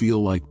not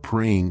feel like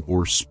praying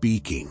or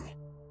speaking.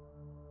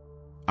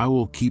 I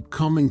will keep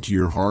coming to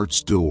your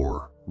heart's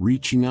door,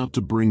 reaching out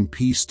to bring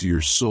peace to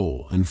your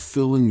soul and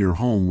filling your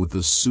home with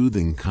a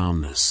soothing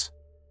calmness.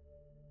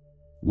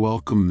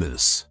 Welcome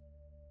this.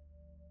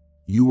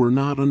 You are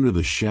not under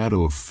the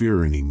shadow of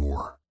fear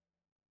anymore.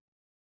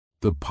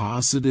 The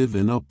positive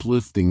and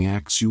uplifting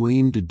acts you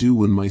aim to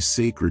do in my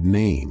sacred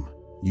name,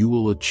 you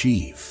will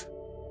achieve.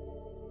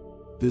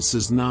 This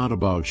is not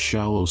about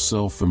shallow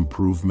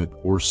self-improvement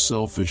or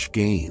selfish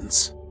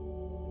gains.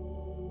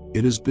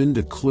 It has been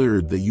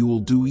declared that you will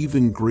do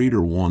even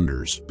greater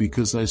wonders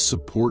because I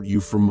support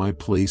you from my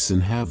place in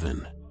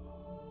heaven.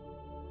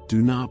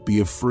 Do not be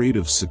afraid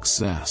of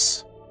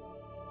success.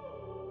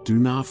 Do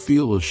not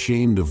feel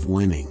ashamed of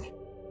winning.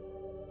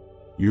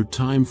 Your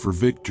time for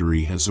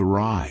victory has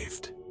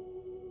arrived.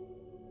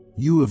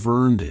 You have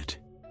earned it.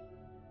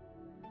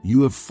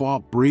 You have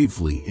fought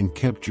bravely and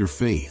kept your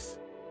faith.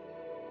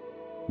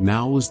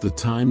 Now is the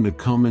time to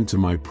come into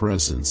my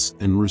presence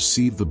and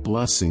receive the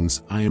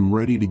blessings I am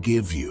ready to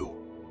give you.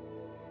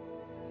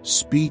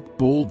 Speak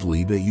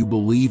boldly that you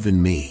believe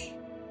in me.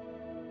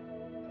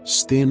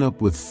 Stand up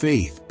with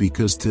faith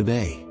because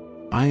today,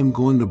 I am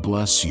going to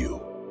bless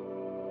you.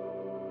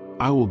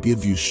 I will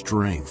give you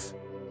strength.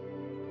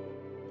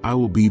 I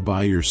will be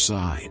by your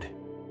side.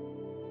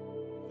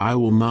 I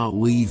will not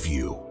leave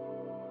you.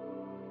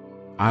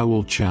 I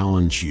will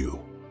challenge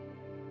you.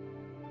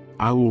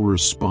 I will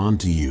respond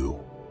to you.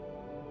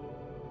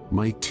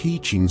 My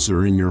teachings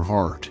are in your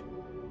heart.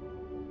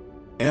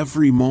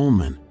 Every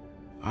moment,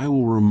 I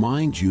will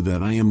remind you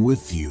that I am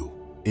with you,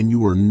 and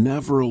you are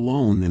never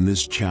alone in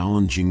this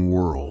challenging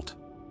world.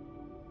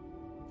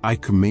 I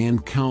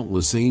command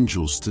countless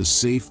angels to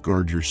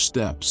safeguard your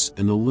steps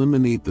and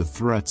eliminate the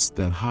threats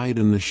that hide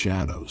in the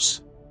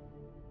shadows.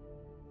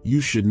 You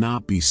should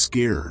not be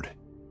scared.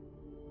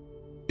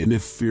 And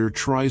if fear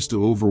tries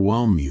to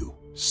overwhelm you,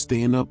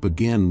 stand up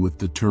again with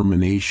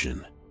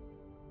determination.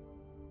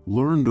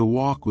 Learn to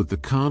walk with the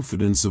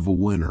confidence of a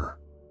winner.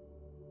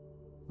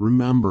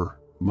 Remember,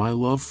 my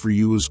love for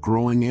you is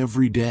growing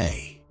every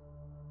day.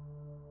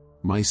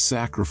 My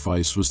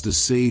sacrifice was to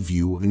save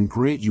you and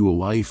grant you a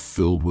life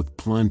filled with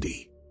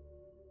plenty.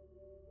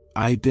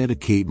 I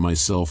dedicate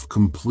myself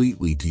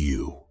completely to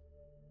you.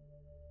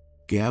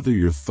 Gather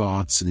your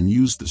thoughts and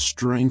use the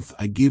strength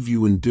I give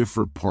you in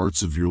different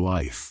parts of your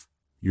life,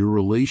 your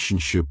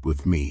relationship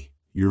with me,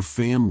 your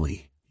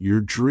family,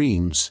 your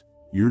dreams,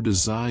 your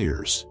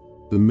desires,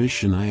 the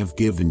mission I have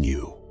given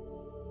you.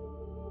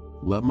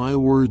 Let my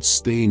words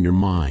stay in your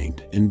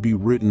mind and be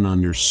written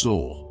on your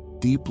soul,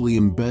 deeply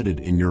embedded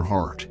in your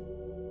heart.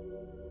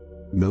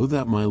 Know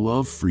that my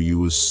love for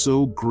you is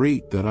so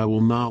great that I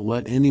will not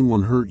let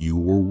anyone hurt you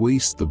or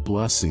waste the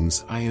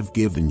blessings I have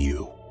given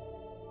you.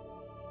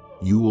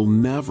 You will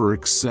never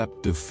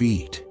accept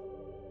defeat.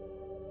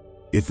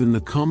 If in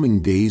the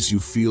coming days you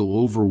feel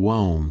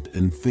overwhelmed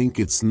and think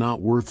it's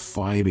not worth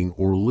fighting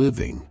or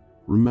living,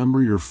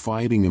 remember you're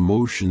fighting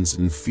emotions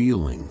and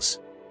feelings,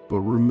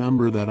 but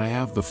remember that I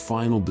have the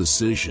final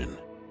decision.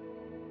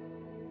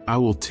 I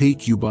will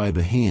take you by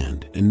the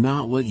hand and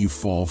not let you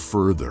fall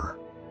further.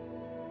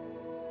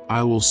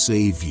 I will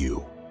save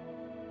you.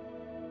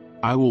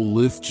 I will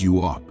lift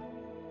you up.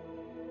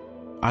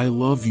 I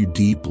love you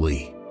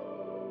deeply.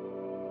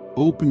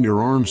 Open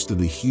your arms to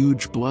the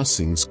huge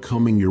blessings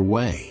coming your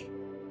way.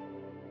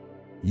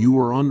 You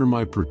are under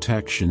my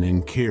protection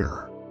and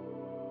care.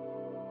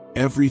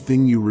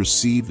 Everything you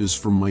receive is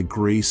from my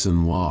grace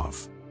and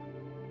love.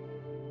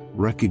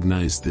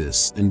 Recognize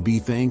this and be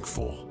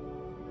thankful.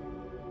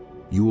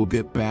 You will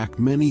get back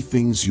many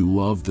things you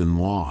loved and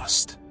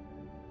lost.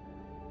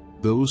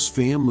 Those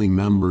family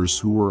members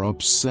who were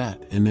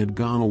upset and had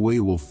gone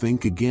away will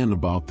think again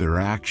about their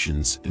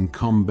actions and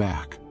come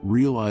back,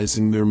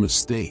 realizing their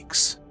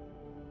mistakes.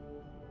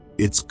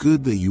 It's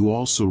good that you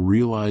also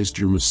realized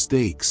your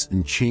mistakes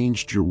and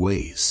changed your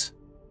ways.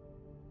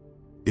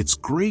 It's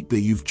great that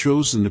you've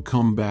chosen to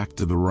come back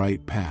to the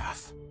right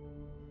path.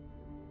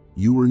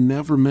 You were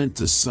never meant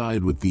to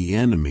side with the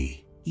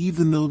enemy,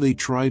 even though they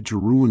tried to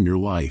ruin your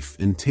life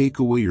and take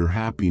away your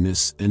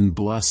happiness and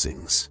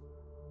blessings.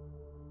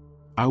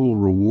 I will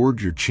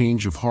reward your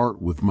change of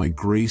heart with my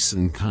grace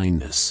and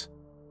kindness.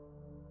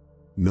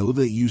 Know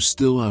that you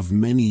still have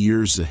many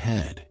years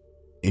ahead,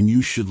 and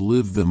you should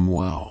live them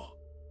well.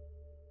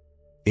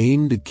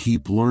 Aim to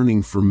keep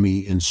learning from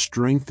me and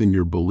strengthen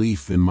your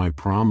belief in my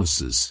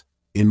promises,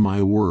 in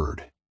my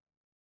word.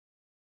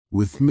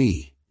 With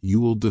me, you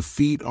will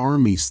defeat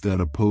armies that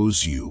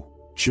oppose you,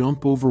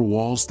 jump over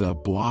walls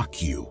that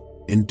block you,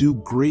 and do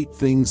great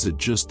things at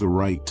just the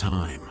right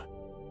time.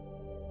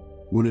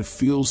 When it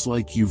feels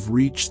like you've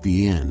reached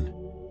the end,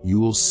 you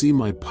will see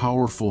my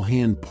powerful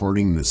hand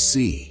parting the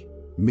sea,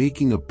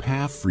 making a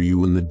path for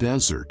you in the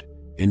desert,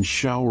 and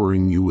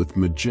showering you with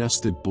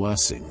majestic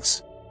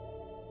blessings.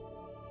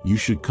 You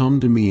should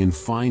come to me and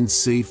find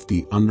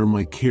safety under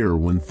my care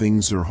when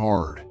things are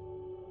hard.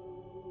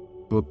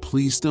 But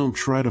please don't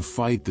try to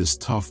fight this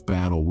tough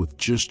battle with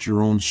just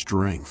your own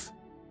strength.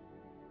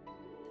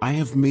 I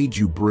have made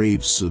you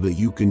brave so that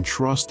you can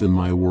trust in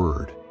my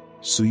word,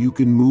 so you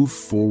can move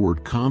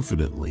forward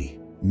confidently,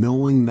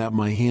 knowing that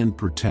my hand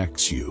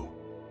protects you.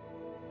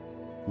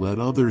 Let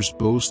others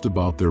boast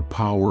about their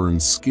power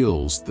and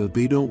skills that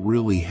they don't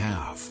really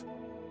have.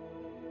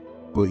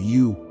 But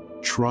you,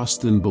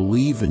 trust and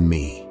believe in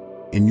me,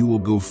 and you will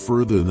go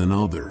further than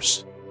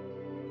others.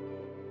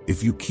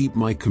 If you keep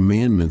my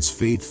commandments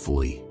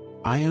faithfully,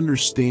 I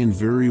understand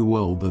very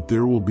well that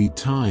there will be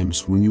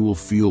times when you will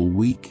feel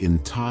weak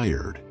and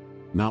tired,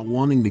 not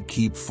wanting to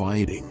keep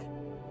fighting.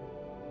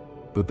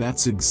 But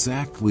that's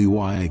exactly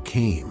why I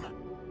came.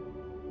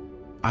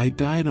 I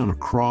died on a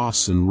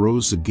cross and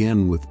rose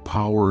again with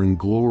power and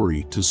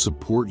glory to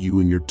support you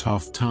in your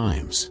tough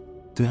times,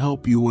 to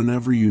help you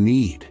whenever you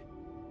need.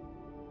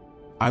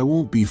 I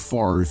won't be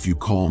far if you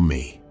call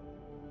me.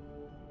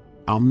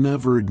 I'll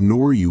never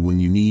ignore you when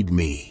you need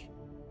me.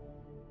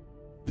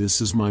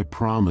 This is my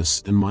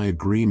promise and my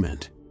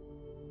agreement.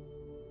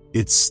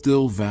 It's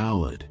still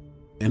valid,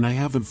 and I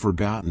haven't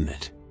forgotten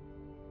it.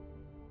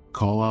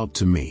 Call out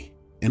to me,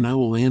 and I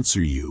will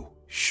answer you,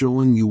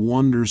 showing you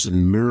wonders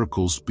and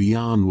miracles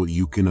beyond what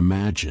you can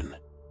imagine.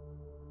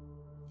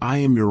 I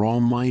am your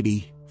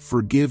almighty,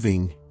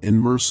 forgiving, and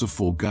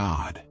merciful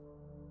God.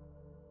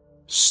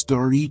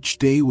 Start each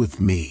day with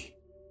me.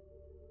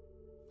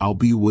 I'll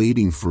be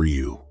waiting for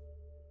you.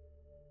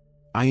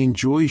 I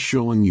enjoy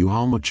showing you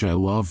how much I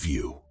love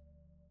you.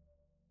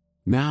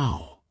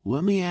 Now,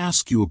 let me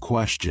ask you a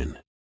question.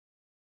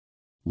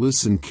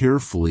 Listen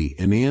carefully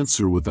and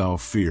answer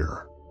without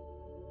fear.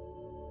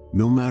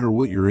 No matter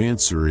what your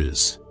answer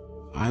is,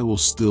 I will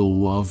still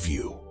love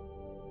you.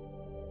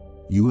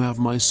 You have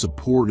my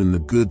support in the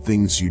good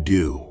things you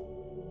do.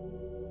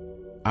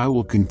 I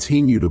will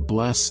continue to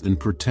bless and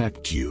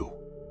protect you.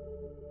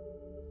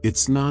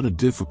 It's not a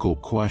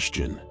difficult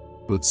question,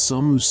 but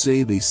some who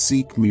say they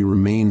seek me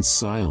remain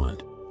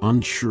silent,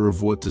 unsure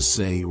of what to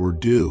say or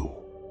do.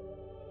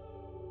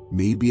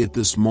 Maybe at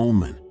this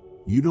moment,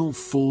 you don't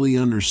fully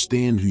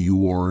understand who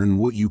you are and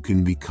what you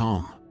can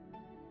become.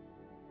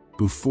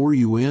 Before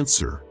you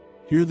answer,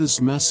 hear this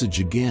message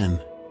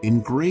again,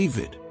 engrave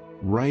it,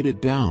 write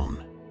it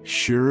down,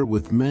 share it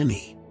with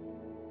many.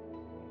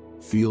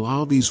 Feel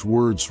how these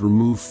words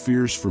remove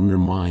fears from your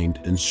mind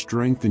and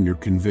strengthen your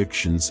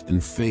convictions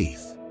and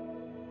faith.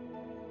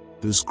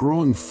 This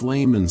growing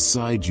flame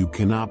inside you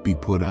cannot be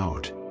put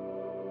out.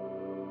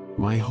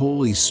 My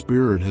Holy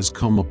Spirit has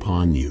come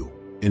upon you,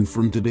 and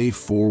from today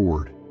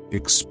forward,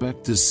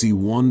 expect to see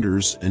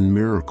wonders and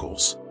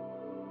miracles.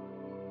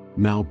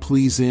 Now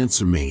please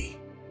answer me.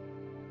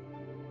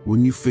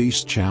 When you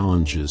face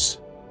challenges,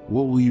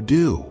 what will you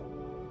do?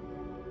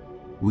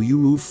 Will you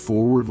move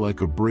forward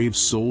like a brave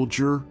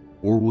soldier,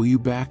 or will you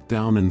back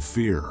down in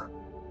fear?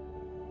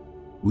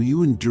 Will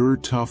you endure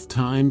tough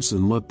times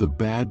and let the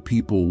bad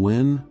people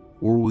win,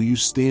 or will you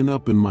stand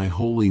up in my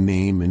holy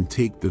name and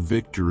take the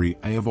victory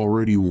I have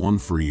already won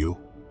for you?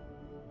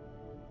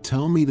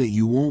 Tell me that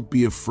you won't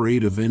be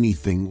afraid of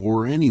anything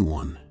or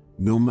anyone,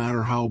 no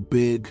matter how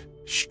big,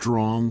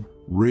 strong,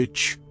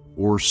 rich,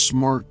 or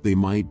smart they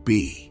might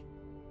be.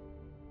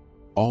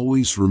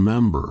 Always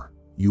remember,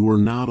 you are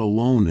not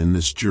alone in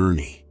this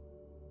journey.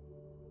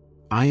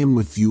 I am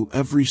with you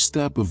every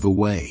step of the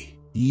way,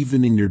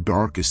 even in your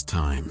darkest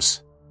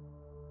times.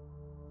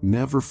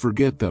 Never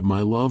forget that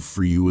my love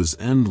for you is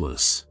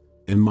endless,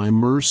 and my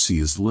mercy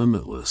is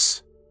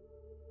limitless.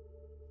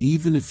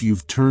 Even if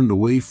you've turned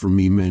away from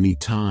me many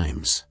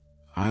times,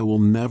 I will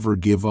never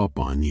give up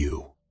on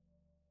you.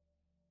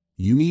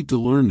 You need to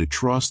learn to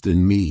trust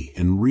in me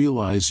and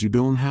realize you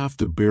don't have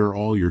to bear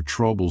all your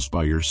troubles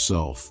by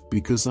yourself,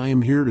 because I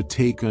am here to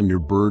take on your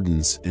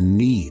burdens and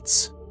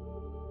needs.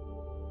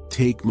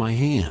 Take my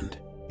hand,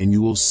 and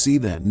you will see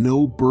that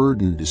no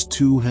burden is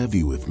too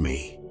heavy with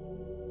me.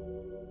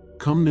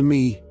 Come to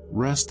me,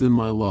 rest in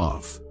my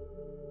love.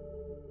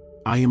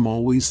 I am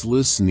always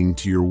listening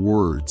to your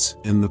words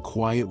and the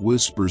quiet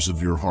whispers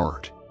of your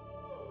heart.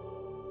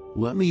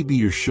 Let me be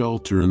your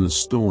shelter in the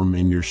storm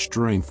and your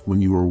strength when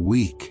you are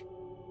weak.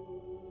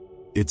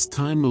 It's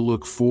time to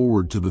look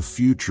forward to the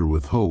future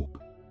with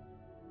hope.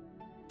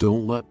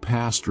 Don't let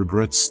past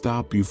regrets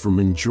stop you from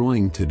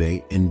enjoying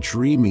today and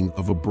dreaming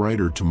of a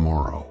brighter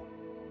tomorrow.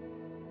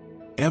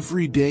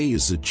 Every day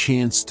is a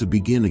chance to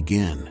begin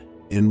again,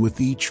 and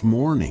with each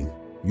morning,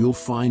 you'll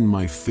find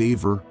my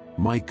favor,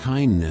 my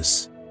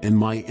kindness, and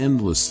my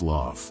endless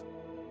love.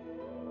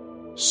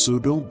 So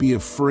don't be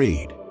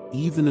afraid,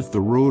 even if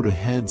the road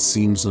ahead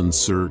seems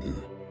uncertain.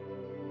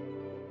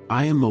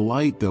 I am the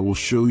light that will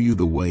show you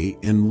the way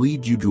and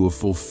lead you to a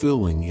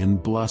fulfilling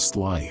and blessed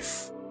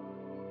life.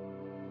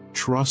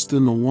 Trust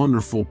in the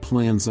wonderful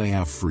plans I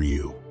have for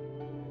you.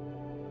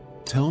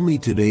 Tell me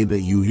today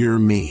that you hear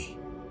me.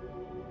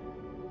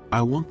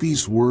 I want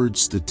these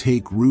words to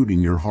take root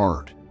in your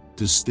heart,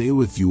 to stay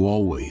with you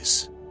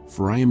always,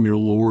 for I am your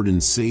Lord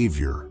and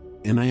Savior,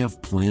 and I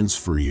have plans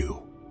for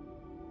you.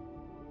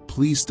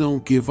 Please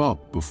don't give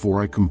up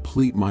before I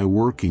complete my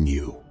work in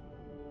you.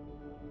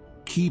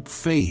 Keep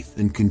faith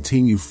and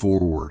continue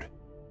forward.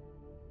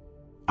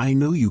 I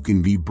know you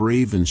can be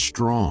brave and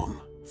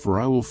strong, for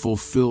I will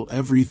fulfill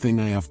everything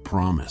I have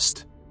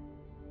promised.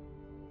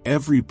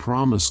 Every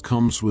promise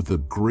comes with a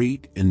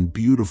great and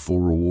beautiful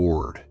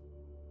reward.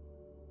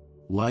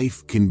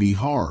 Life can be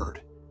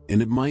hard,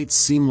 and it might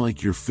seem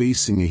like you're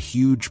facing a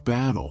huge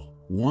battle,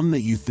 one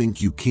that you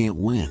think you can't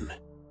win.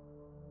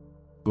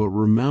 But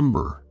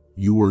remember,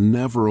 you are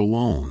never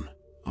alone.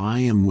 I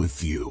am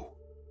with you.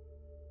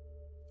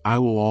 I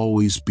will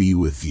always be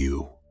with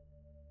you.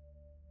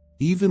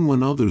 Even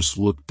when others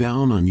look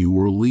down on you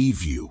or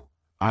leave you,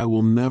 I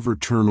will never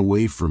turn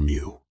away from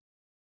you.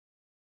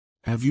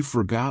 Have you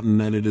forgotten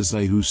that it is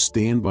I who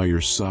stand by your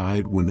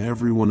side when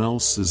everyone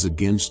else is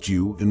against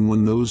you and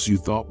when those you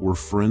thought were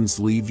friends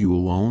leave you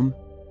alone?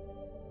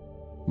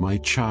 My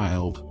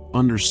child,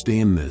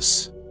 understand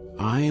this.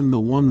 I am the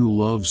one who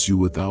loves you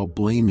without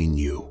blaming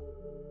you.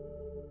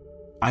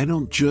 I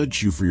don't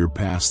judge you for your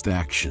past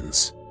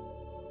actions.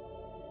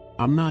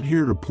 I'm not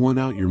here to point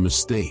out your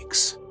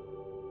mistakes.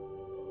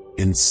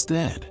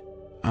 Instead,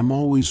 I'm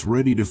always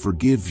ready to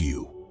forgive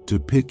you, to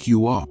pick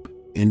you up,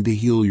 and to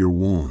heal your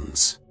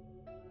wounds.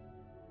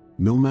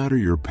 No matter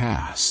your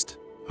past,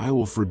 I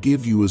will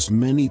forgive you as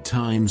many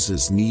times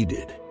as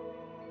needed.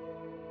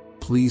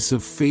 Please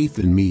have faith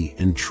in me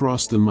and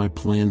trust in my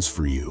plans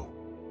for you.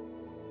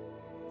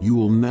 You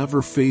will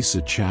never face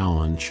a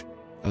challenge,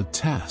 a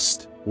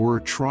test, or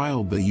a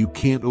trial that you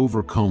can't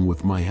overcome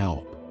with my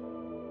help.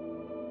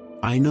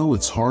 I know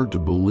it's hard to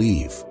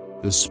believe,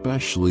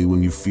 especially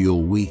when you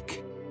feel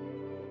weak.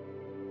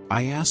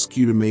 I ask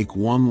you to make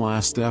one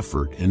last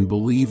effort and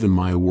believe in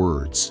my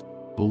words.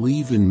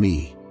 Believe in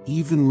me,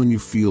 even when you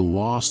feel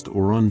lost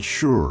or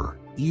unsure,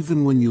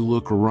 even when you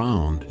look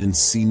around and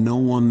see no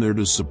one there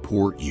to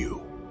support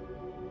you.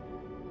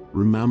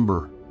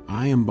 Remember,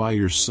 I am by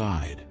your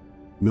side,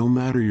 no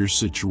matter your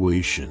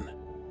situation.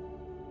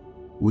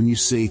 When you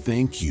say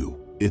thank you,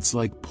 it's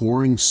like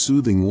pouring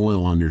soothing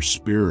oil on your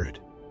spirit,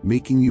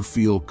 making you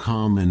feel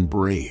calm and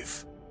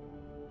brave.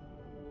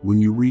 When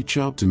you reach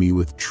out to me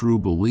with true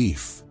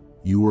belief,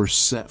 you are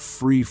set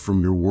free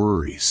from your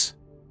worries.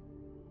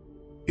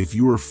 If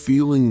you are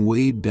feeling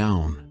weighed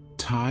down,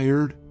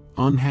 tired,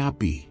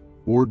 unhappy,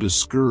 or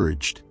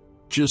discouraged,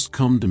 just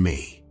come to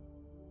me.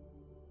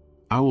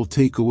 I will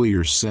take away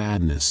your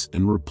sadness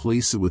and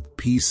replace it with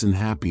peace and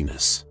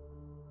happiness.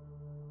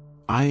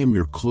 I am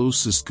your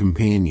closest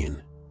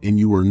companion, and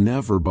you are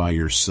never by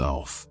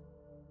yourself.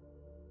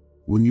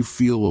 When you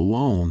feel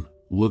alone,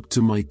 look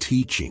to my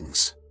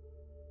teachings.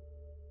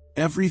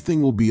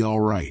 Everything will be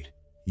all right.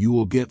 You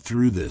will get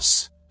through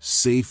this,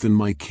 safe in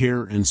my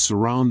care and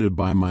surrounded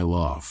by my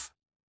love.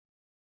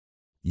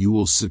 You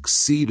will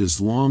succeed as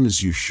long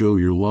as you show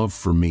your love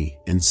for me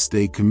and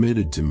stay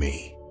committed to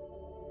me.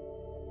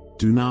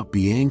 Do not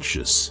be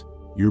anxious.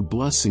 Your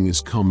blessing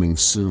is coming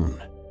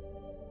soon.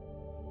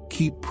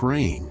 Keep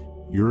praying.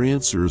 Your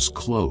answer is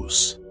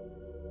close.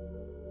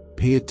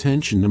 Pay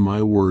attention to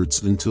my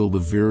words until the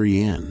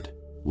very end.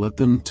 Let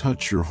them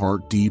touch your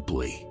heart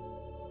deeply.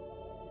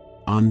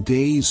 On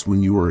days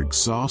when you are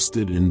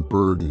exhausted and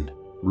burdened,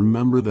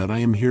 remember that I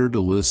am here to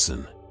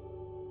listen.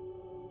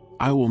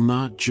 I will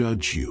not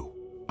judge you.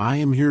 I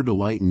am here to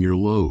lighten your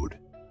load,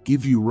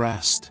 give you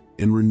rest,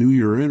 and renew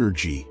your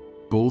energy,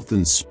 both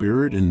in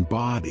spirit and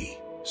body,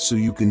 so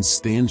you can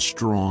stand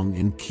strong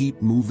and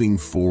keep moving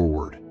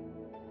forward.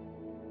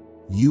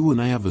 You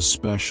and I have a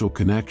special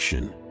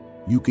connection.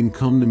 You can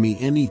come to me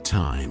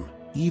anytime,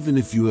 even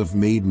if you have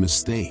made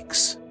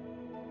mistakes.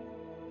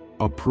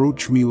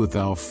 Approach me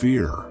without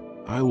fear.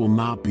 I will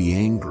not be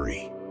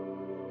angry.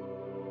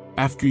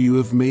 After you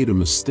have made a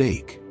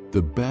mistake,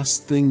 the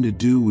best thing to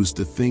do is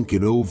to think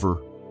it over,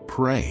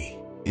 pray,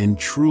 and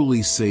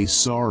truly say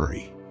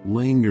sorry,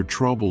 laying your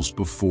troubles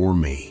before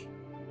me.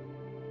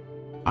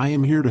 I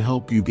am here to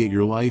help you get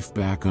your life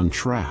back on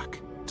track,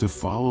 to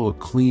follow a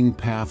clean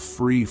path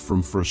free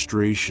from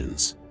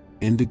frustrations,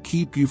 and to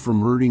keep you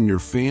from hurting your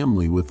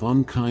family with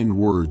unkind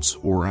words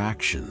or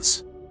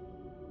actions.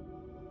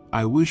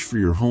 I wish for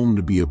your home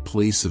to be a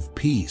place of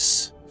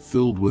peace,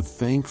 filled with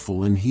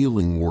thankful and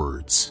healing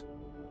words.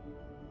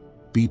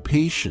 Be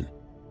patient,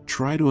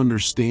 try to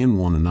understand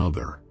one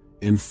another,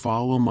 and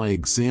follow my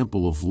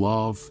example of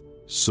love,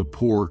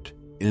 support,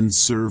 and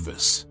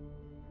service.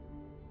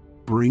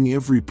 Bring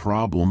every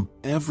problem,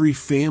 every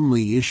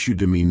family issue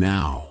to me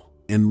now,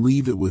 and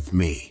leave it with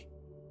me.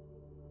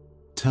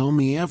 Tell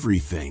me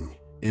everything,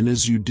 and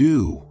as you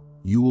do,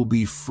 you will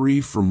be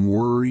free from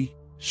worry,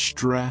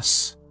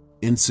 stress,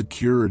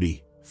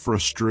 insecurity,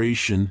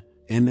 frustration,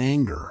 and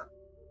anger.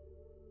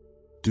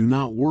 Do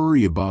not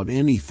worry about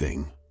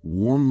anything,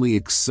 warmly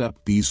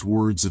accept these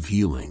words of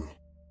healing.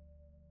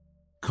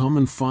 Come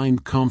and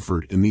find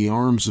comfort in the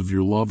arms of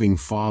your loving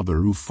Father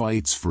who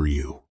fights for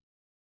you.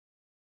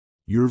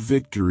 Your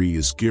victory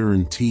is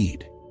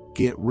guaranteed.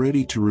 Get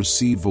ready to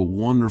receive a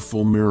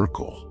wonderful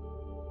miracle.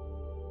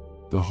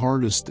 The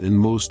hardest and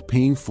most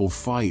painful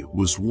fight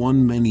was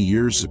won many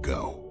years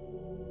ago.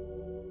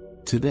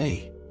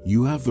 Today,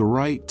 you have the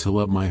right to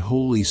let my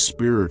Holy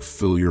Spirit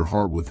fill your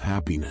heart with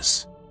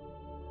happiness.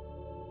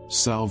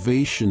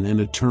 Salvation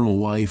and eternal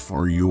life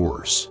are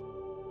yours.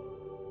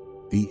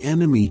 The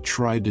enemy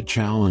tried to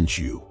challenge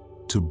you,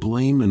 to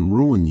blame and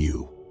ruin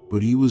you,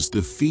 but he was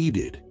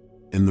defeated,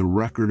 and the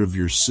record of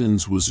your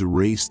sins was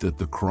erased at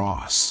the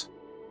cross.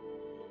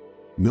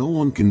 No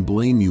one can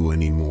blame you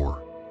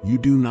anymore. You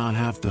do not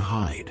have to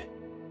hide.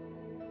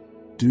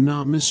 Do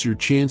not miss your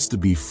chance to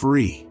be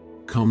free.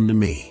 Come to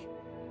me.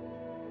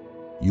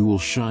 You will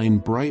shine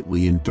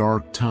brightly in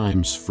dark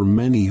times for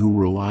many who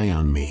rely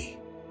on me.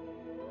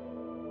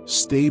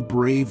 Stay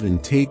brave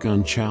and take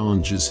on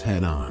challenges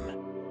head on.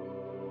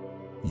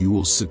 You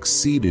will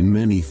succeed in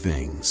many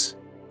things,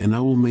 and I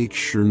will make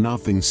sure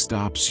nothing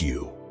stops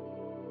you.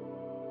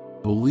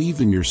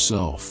 Believe in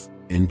yourself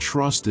and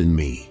trust in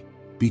me,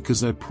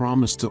 because I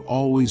promise to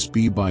always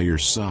be by your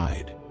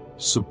side,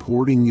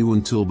 supporting you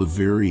until the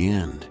very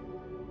end.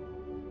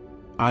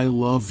 I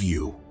love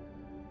you.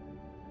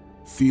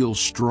 Feel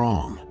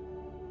strong.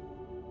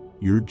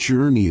 Your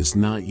journey is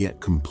not yet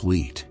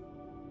complete.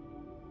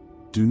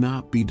 Do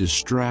not be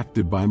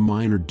distracted by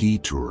minor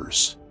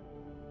detours.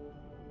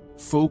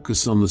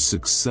 Focus on the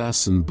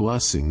success and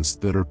blessings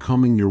that are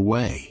coming your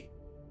way.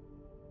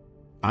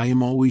 I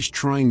am always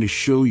trying to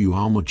show you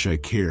how much I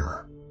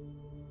care.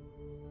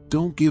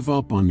 Don't give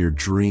up on your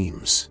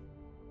dreams.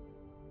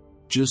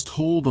 Just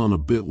hold on a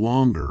bit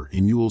longer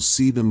and you will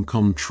see them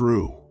come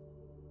true.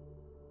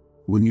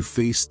 When you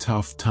face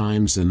tough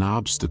times and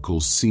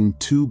obstacles seem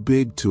too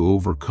big to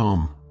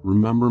overcome,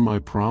 remember my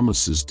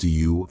promises to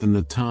you and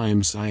the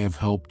times I have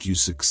helped you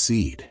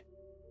succeed.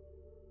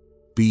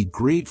 Be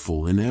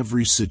grateful in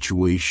every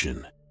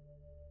situation.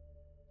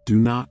 Do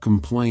not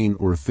complain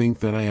or think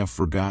that I have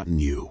forgotten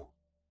you.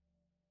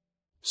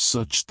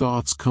 Such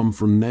thoughts come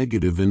from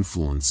negative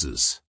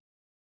influences.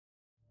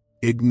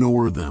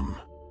 Ignore them.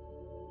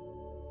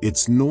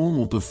 It's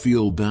normal to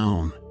feel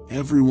down.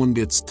 Everyone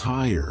gets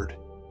tired,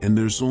 and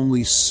there's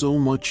only so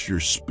much your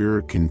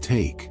spirit can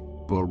take,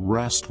 but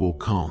rest will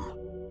come.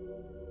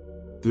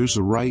 There's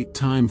a right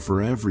time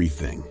for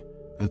everything,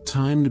 a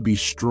time to be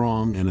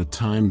strong and a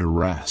time to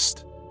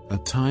rest, a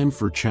time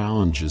for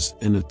challenges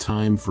and a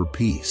time for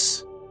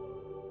peace.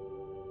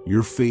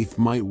 Your faith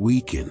might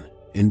weaken,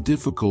 and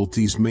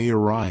difficulties may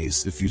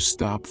arise if you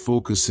stop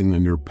focusing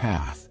on your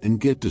path and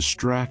get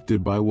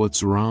distracted by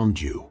what's around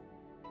you.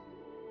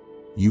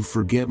 You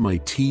forget my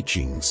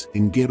teachings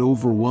and get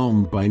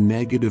overwhelmed by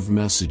negative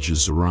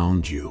messages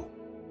around you.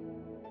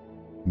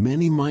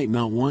 Many might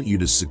not want you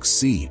to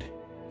succeed,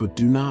 but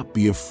do not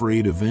be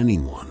afraid of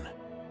anyone.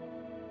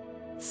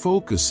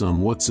 Focus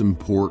on what's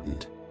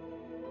important.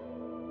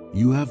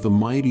 You have the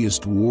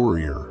mightiest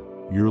warrior,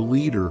 your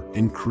leader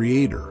and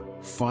creator,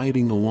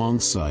 fighting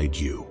alongside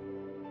you.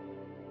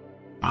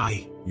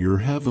 I, your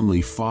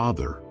heavenly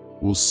Father,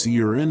 will see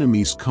your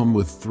enemies come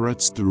with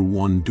threats through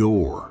one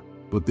door,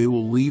 but they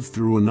will leave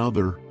through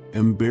another,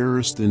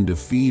 embarrassed and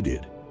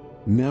defeated,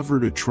 never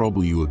to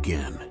trouble you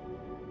again.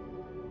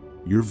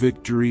 Your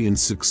victory and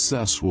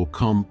success will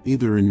come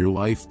either in your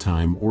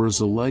lifetime or as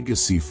a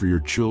legacy for your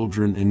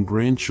children and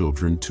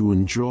grandchildren to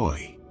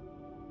enjoy.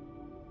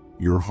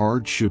 Your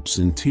hardships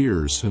and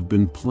tears have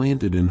been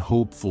planted in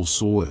hopeful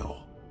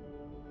soil.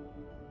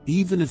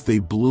 Even if they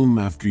bloom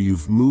after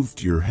you've moved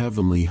to your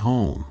heavenly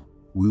home,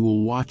 we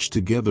will watch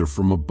together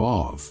from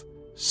above,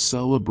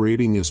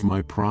 celebrating as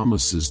my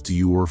promises to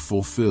you are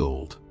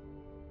fulfilled.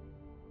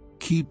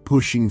 Keep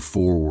pushing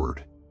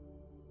forward.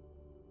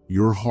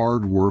 Your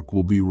hard work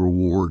will be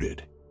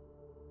rewarded.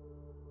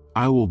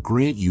 I will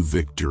grant you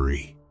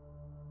victory.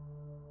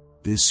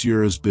 This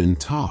year has been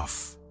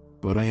tough,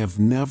 but I have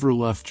never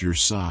left your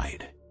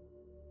side.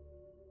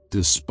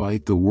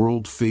 Despite the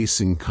world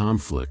facing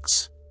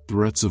conflicts,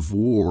 threats of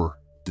war,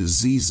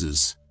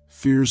 diseases,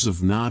 fears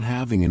of not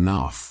having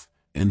enough,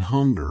 and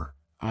hunger,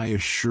 I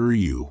assure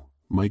you,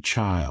 my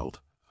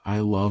child, I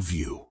love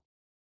you.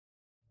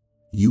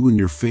 You and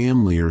your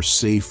family are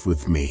safe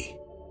with me.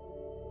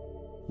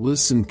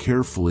 Listen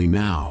carefully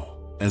now,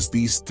 as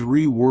these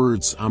 3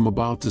 words I'm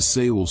about to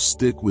say will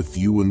stick with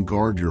you and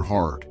guard your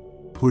heart,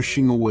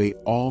 pushing away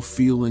all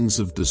feelings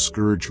of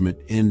discouragement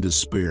and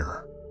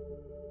despair.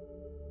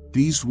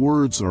 These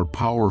words are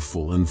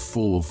powerful and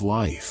full of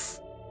life.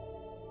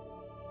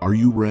 Are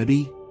you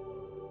ready?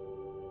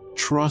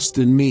 Trust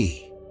in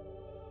me.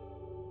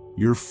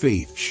 Your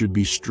faith should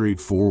be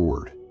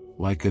straightforward,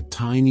 like a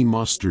tiny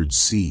mustard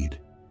seed,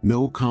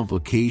 no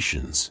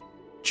complications,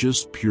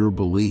 just pure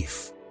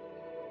belief.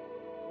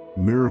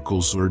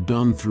 Miracles are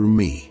done through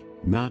me,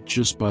 not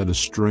just by the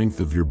strength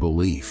of your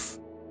belief.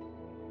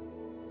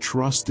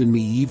 Trust in me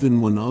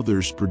even when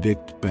others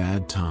predict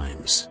bad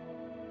times.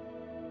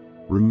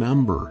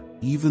 Remember,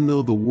 even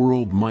though the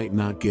world might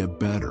not get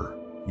better,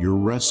 your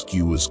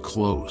rescue is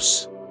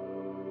close.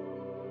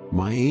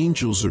 My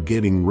angels are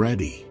getting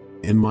ready,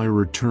 and my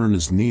return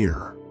is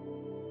near.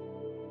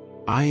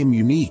 I am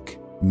unique,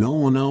 no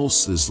one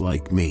else is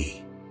like me.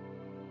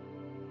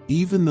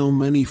 Even though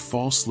many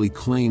falsely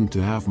claim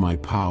to have my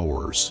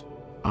powers,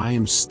 I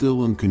am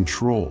still in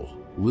control,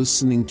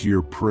 listening to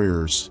your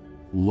prayers,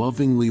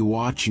 lovingly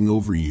watching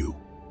over you,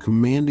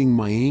 commanding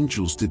my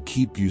angels to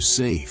keep you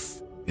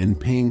safe, and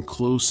paying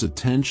close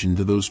attention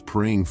to those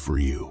praying for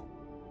you.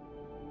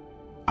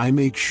 I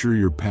make sure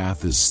your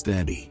path is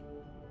steady.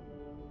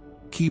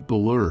 Keep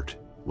alert,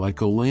 like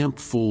a lamp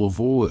full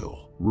of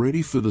oil,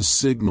 ready for the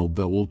signal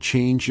that will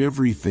change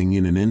everything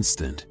in an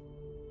instant.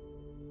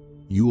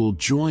 You will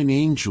join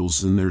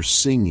angels in their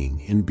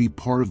singing and be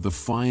part of the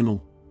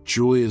final,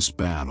 joyous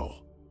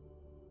battle.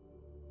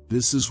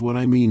 This is what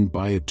I mean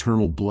by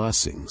eternal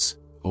blessings,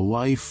 a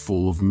life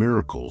full of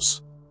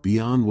miracles,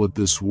 beyond what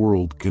this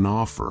world can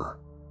offer.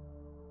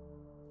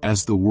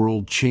 As the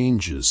world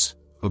changes,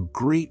 a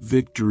great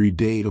victory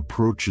day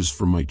approaches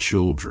for my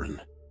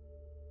children.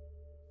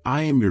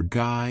 I am your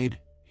guide,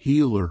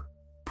 healer,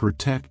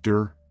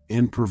 protector,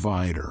 and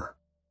provider.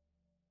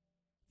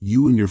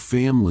 You and your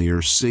family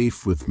are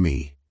safe with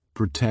me,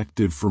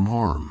 protected from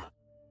harm.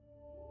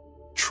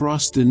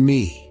 Trust in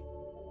me.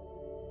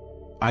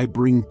 I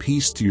bring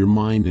peace to your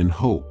mind and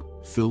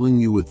hope, filling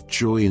you with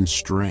joy and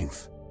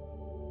strength.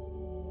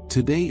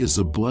 Today is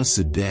a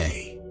blessed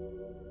day.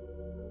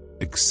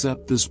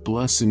 Accept this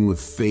blessing with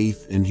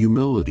faith and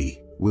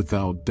humility,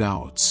 without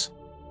doubts.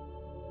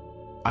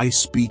 I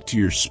speak to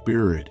your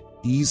spirit,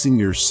 easing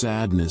your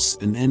sadness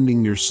and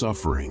ending your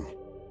suffering.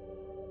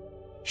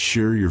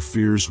 Share your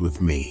fears with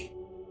me.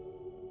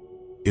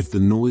 If the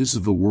noise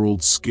of the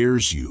world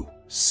scares you,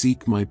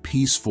 seek my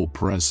peaceful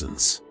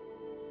presence.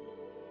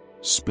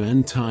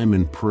 Spend time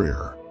in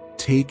prayer,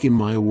 take in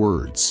my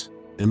words,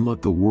 and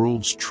let the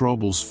world's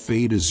troubles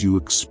fade as you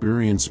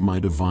experience my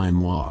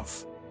divine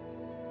love.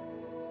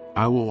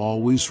 I will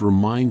always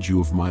remind you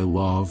of my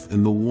love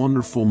and the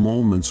wonderful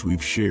moments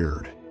we've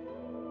shared.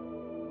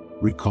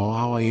 Recall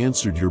how I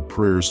answered your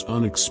prayers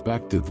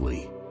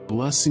unexpectedly,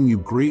 blessing you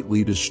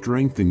greatly to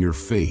strengthen your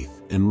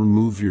faith and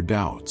remove your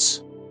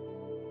doubts.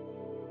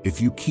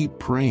 If you keep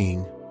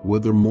praying,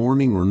 whether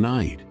morning or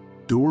night,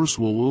 doors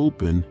will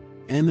open,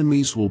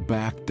 enemies will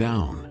back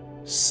down,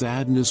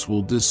 sadness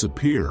will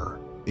disappear,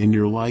 and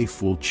your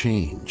life will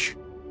change.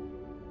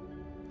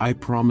 I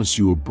promise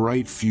you a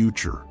bright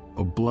future,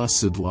 a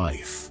blessed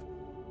life.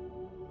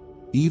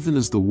 Even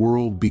as the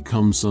world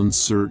becomes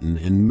uncertain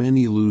and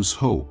many lose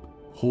hope,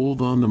 hold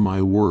on to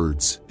my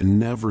words and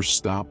never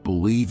stop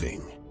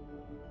believing.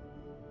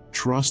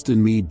 Trust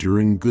in me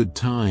during good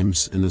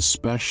times and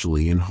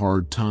especially in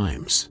hard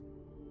times.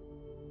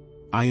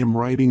 I am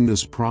writing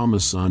this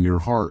promise on your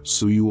heart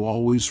so you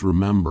always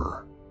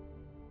remember.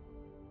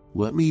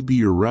 Let me be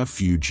your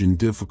refuge in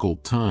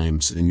difficult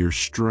times and your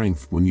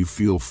strength when you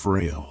feel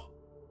frail.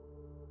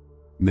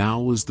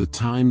 Now is the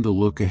time to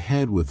look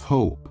ahead with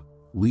hope,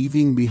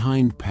 leaving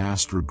behind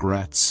past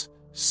regrets,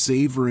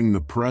 savoring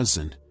the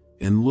present,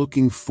 and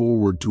looking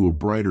forward to a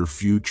brighter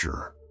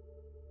future.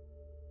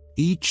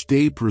 Each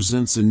day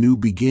presents a new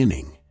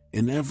beginning,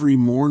 and every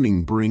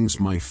morning brings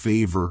my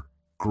favor,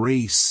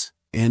 grace,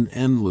 and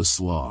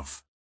endless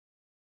love.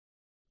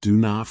 Do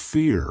not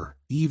fear,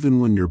 even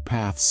when your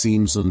path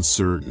seems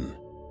uncertain.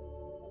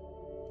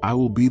 I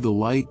will be the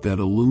light that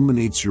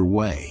illuminates your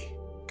way,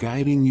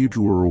 guiding you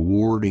to a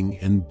rewarding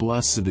and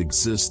blessed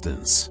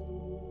existence.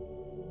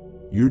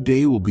 Your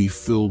day will be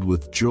filled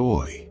with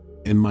joy,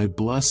 and my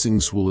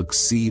blessings will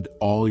exceed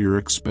all your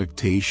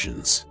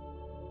expectations.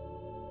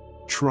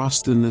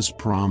 Trust in this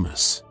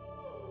promise.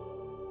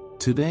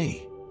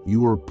 Today,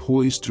 you are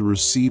poised to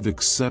receive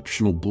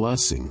exceptional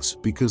blessings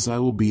because I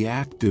will be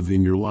active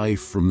in your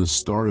life from the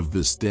start of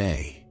this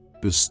day,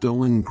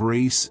 bestowing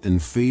grace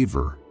and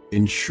favor,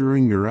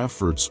 ensuring your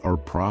efforts are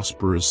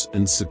prosperous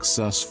and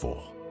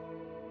successful.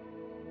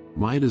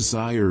 My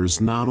desire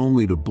is not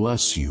only to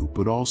bless you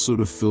but also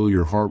to fill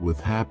your heart with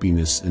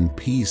happiness and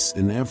peace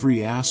in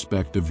every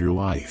aspect of your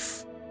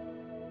life.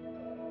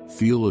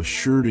 Feel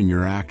assured in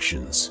your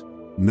actions,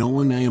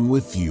 knowing I am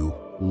with you,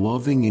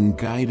 loving and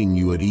guiding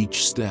you at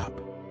each step.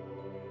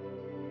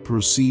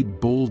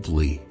 Proceed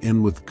boldly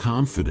and with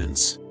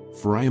confidence,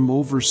 for I am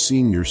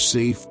overseeing your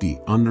safety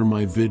under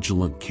my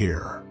vigilant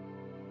care.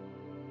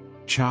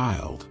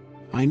 Child,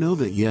 I know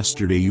that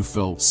yesterday you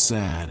felt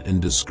sad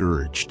and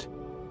discouraged.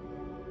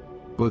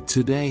 But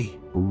today,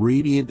 a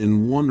radiant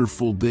and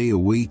wonderful day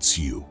awaits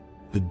you,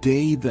 a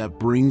day that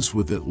brings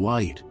with it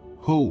light,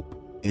 hope,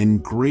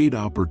 and great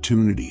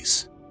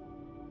opportunities.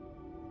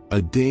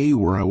 A day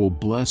where I will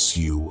bless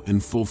you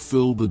and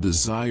fulfill the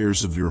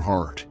desires of your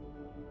heart.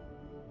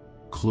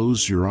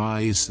 Close your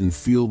eyes and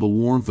feel the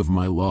warmth of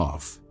my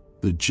love,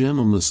 the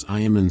gentleness I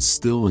am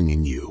instilling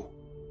in you.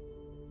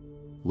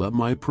 Let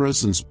my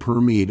presence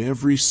permeate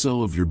every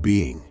cell of your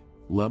being.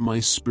 Let my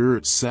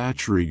spirit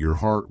saturate your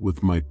heart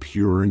with my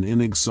pure and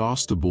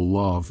inexhaustible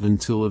love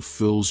until it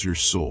fills your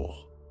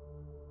soul.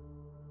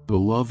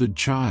 Beloved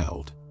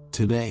child,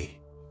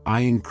 today,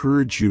 I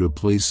encourage you to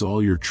place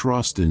all your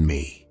trust in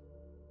me.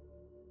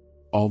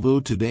 Although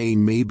today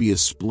may be a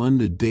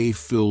splendid day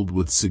filled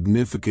with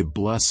significant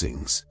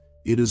blessings,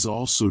 it is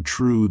also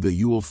true that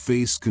you will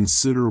face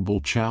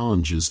considerable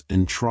challenges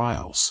and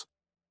trials.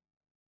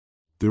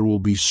 There will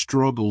be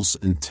struggles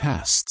and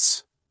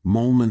tests,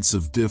 moments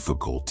of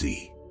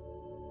difficulty.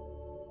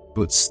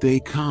 But stay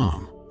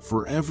calm,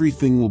 for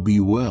everything will be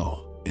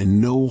well,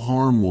 and no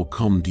harm will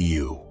come to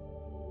you.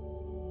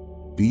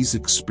 These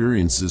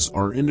experiences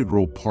are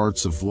integral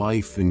parts of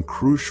life and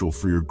crucial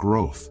for your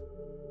growth.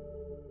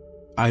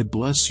 I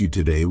bless you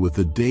today with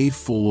a day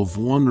full of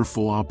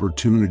wonderful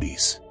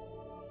opportunities.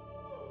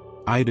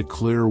 I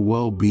declare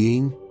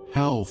well-being,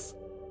 health,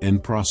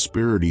 and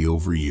prosperity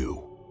over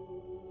you.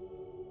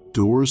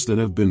 Doors that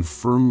have been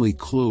firmly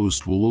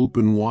closed will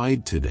open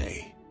wide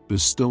today,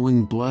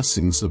 bestowing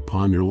blessings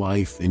upon your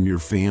life and your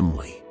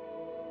family.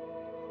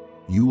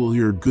 You will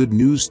hear good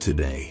news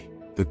today,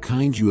 the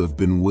kind you have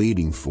been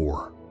waiting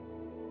for.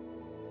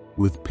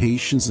 With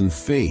patience and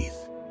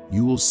faith,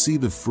 you will see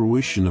the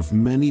fruition of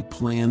many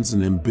plans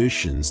and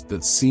ambitions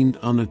that seemed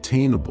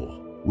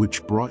unattainable,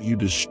 which brought you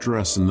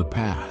distress in the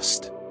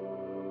past.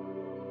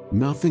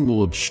 Nothing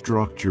will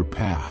obstruct your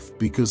path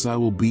because I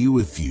will be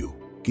with you,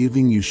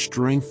 giving you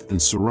strength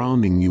and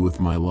surrounding you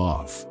with my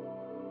love.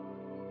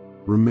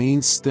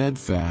 Remain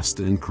steadfast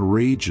and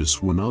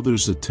courageous when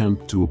others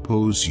attempt to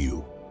oppose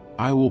you.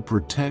 I will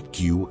protect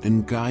you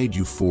and guide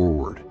you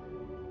forward.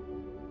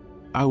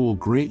 I will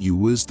grant you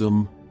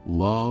wisdom,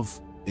 love,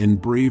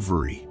 and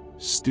bravery,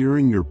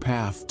 steering your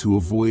path to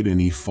avoid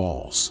any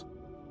falls.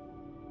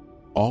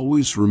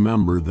 Always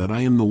remember that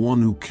I am the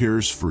one who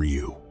cares for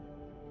you.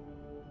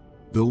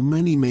 Though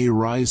many may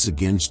rise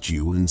against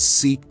you and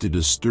seek to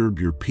disturb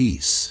your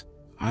peace,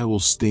 I will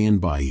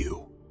stand by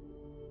you.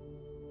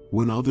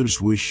 When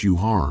others wish you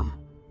harm,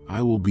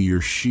 I will be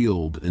your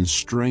shield and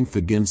strength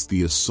against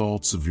the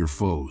assaults of your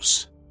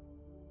foes.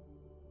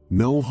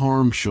 No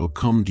harm shall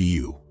come to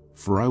you,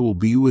 for I will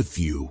be with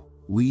you,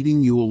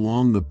 leading you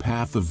along the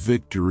path of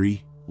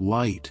victory,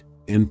 light,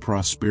 and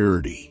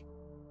prosperity.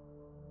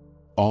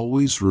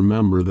 Always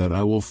remember that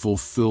I will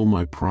fulfill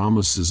my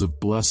promises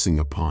of blessing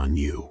upon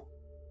you.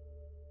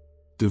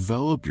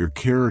 Develop your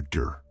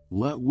character,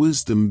 let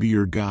wisdom be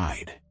your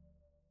guide.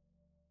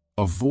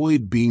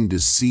 Avoid being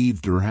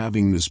deceived or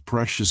having this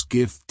precious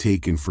gift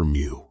taken from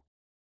you.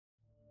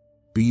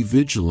 Be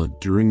vigilant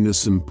during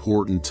this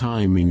important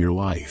time in your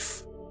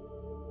life.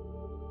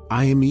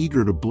 I am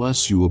eager to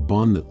bless you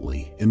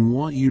abundantly and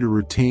want you to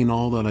retain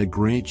all that I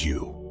grant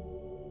you.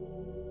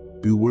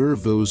 Beware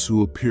of those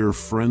who appear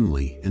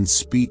friendly and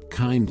speak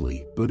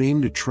kindly but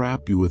aim to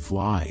trap you with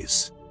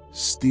lies,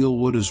 steal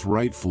what is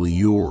rightfully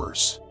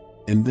yours,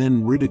 and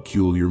then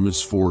ridicule your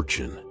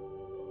misfortune.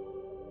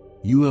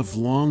 You have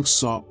long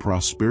sought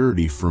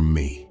prosperity from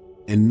me,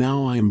 and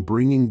now I am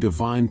bringing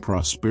divine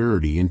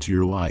prosperity into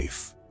your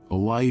life, a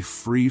life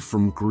free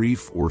from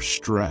grief or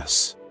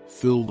stress,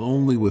 filled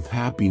only with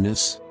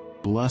happiness,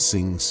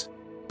 blessings,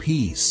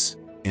 peace,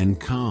 and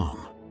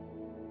calm.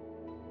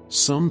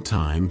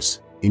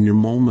 Sometimes, in your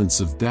moments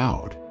of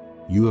doubt,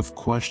 you have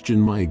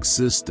questioned my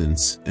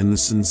existence and the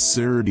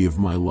sincerity of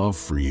my love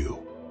for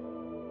you.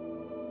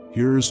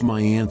 Here is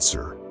my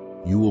answer.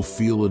 You will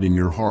feel it in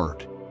your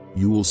heart.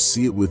 You will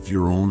see it with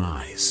your own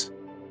eyes.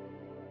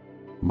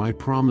 My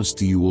promise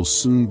to you will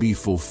soon be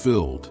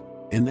fulfilled,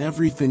 and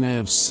everything I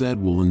have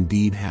said will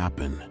indeed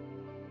happen.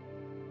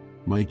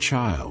 My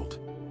child,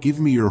 give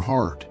me your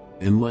heart,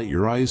 and let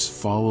your eyes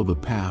follow the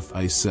path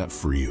I set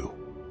for you.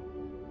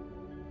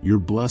 Your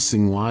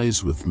blessing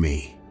lies with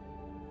me.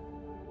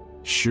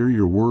 Share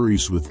your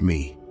worries with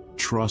me,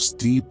 trust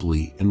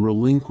deeply, and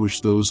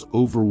relinquish those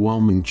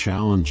overwhelming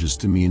challenges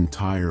to me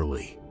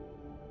entirely.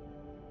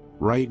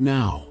 Right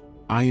now,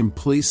 I am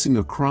placing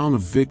a crown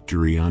of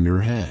victory on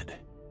your head.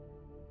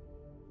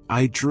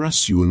 I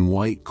dress you in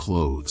white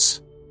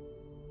clothes.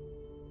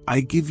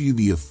 I give you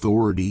the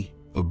authority,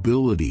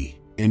 ability,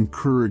 and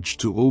courage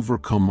to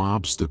overcome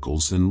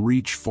obstacles and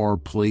reach far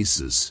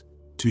places,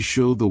 to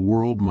show the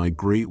world my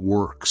great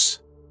works.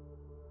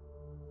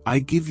 I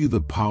give you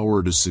the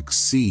power to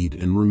succeed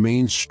and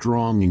remain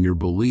strong in your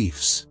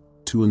beliefs,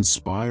 to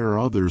inspire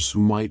others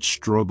who might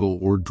struggle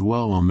or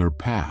dwell on their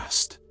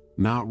past,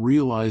 not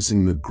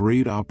realizing the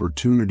great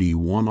opportunity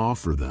one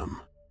offers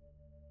them.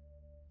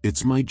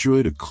 It's my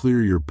joy to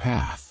clear your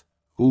path,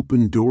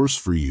 open doors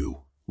for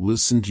you,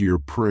 listen to your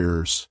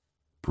prayers,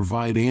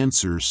 provide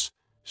answers,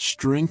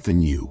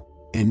 strengthen you,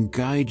 and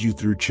guide you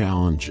through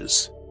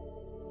challenges.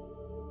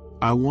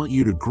 I want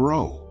you to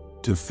grow,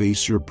 to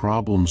face your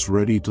problems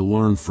ready to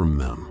learn from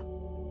them.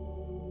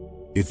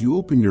 If you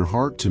open your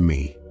heart to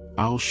me,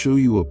 I'll show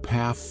you a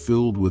path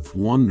filled with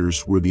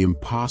wonders where the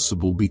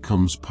impossible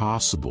becomes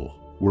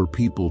possible, where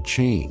people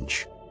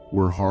change,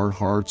 where hard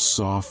hearts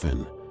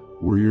soften,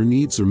 where your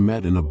needs are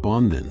met in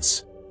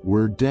abundance,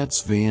 where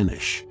debts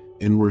vanish,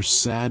 and where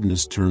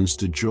sadness turns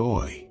to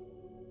joy.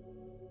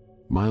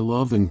 My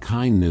love and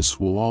kindness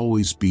will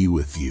always be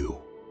with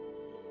you.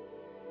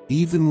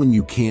 Even when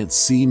you can't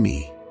see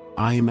me,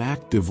 I am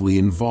actively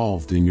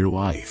involved in your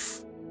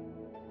life.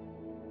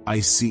 I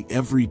see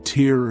every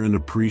tear and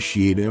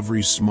appreciate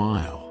every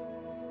smile.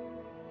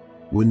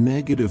 When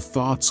negative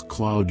thoughts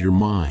cloud your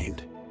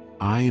mind,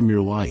 I am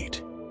your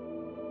light.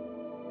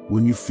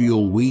 When you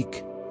feel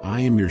weak,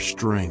 I am your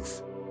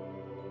strength.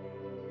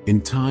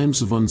 In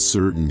times of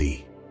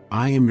uncertainty,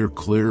 I am your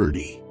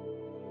clarity.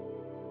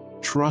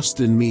 Trust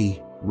in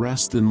me,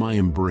 rest in my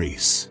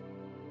embrace.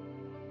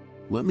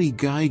 Let me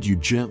guide you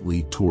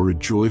gently toward a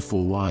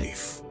joyful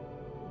life.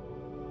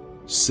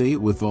 Say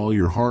it with all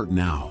your heart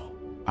now.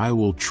 I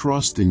will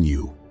trust in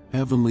you,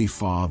 Heavenly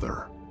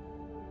Father.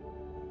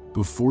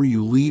 Before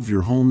you leave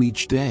your home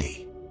each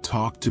day,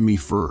 talk to me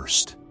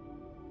first.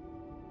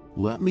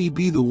 Let me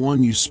be the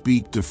one you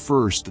speak to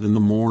first in the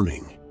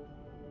morning.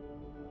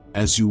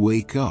 As you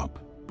wake up,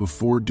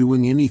 before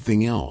doing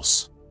anything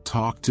else,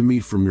 talk to me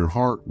from your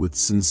heart with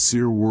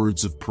sincere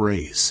words of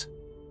praise.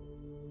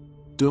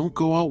 Don't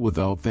go out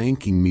without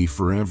thanking me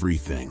for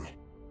everything.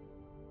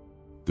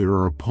 There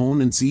are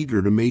opponents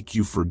eager to make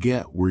you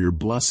forget where your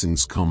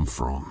blessings come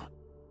from.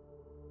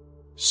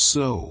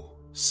 So,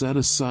 set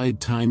aside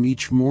time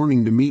each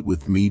morning to meet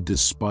with me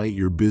despite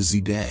your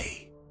busy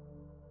day.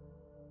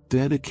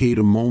 Dedicate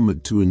a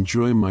moment to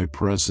enjoy my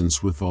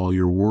presence with all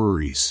your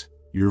worries,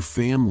 your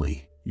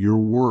family, your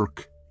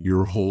work,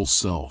 your whole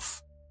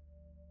self.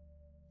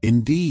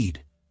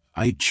 Indeed,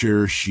 I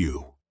cherish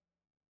you.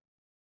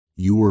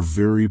 You are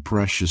very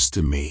precious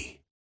to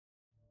me.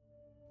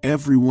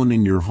 Everyone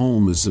in your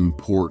home is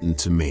important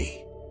to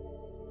me.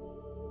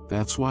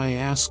 That's why I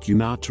ask you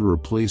not to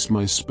replace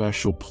my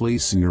special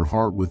place in your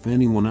heart with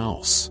anyone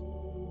else.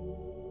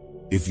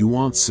 If you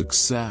want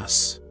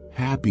success,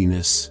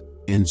 happiness,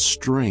 and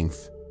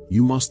strength,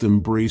 you must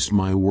embrace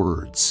my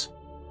words.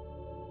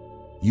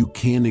 You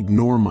can't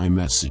ignore my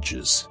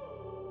messages.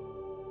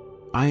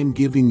 I am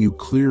giving you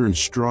clear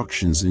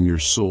instructions in your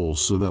soul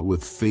so that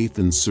with faith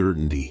and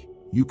certainty,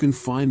 you can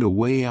find a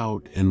way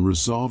out and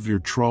resolve your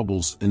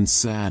troubles and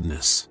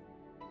sadness.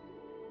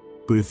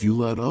 But if you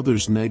let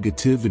others'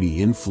 negativity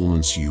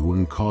influence you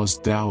and cause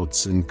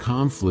doubts and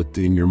conflict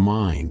in your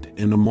mind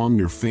and among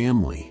your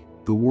family,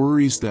 the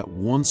worries that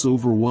once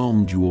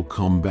overwhelmed you will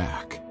come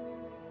back.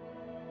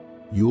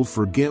 You'll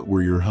forget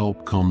where your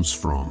help comes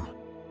from.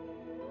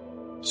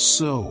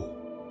 So,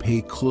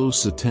 pay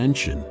close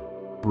attention,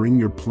 bring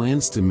your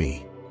plans to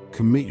me,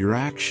 commit your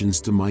actions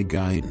to my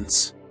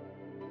guidance.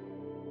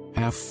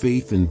 Have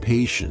faith and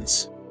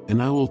patience,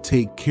 and I will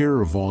take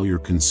care of all your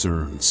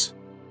concerns.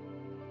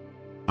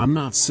 I'm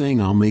not saying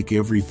I'll make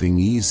everything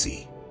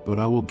easy, but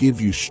I will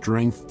give you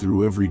strength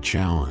through every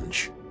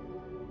challenge.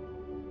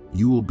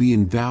 You will be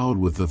endowed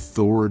with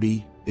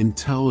authority,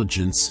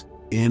 intelligence,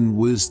 and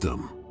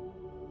wisdom.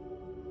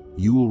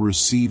 You will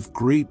receive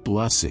great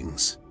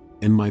blessings,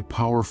 and my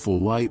powerful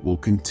light will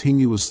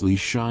continuously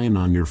shine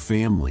on your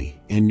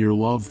family and your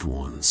loved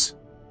ones.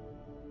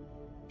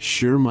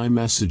 Share my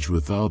message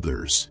with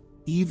others,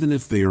 even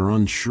if they are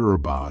unsure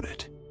about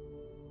it.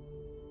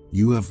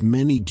 You have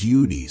many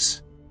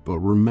duties, but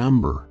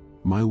remember,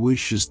 my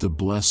wish is to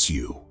bless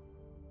you.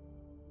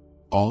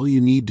 All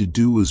you need to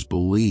do is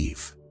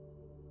believe.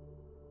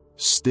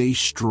 Stay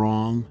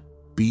strong,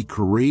 be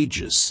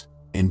courageous,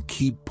 and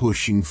keep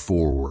pushing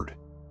forward.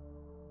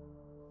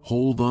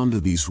 Hold on to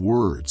these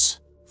words,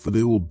 for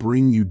they will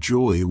bring you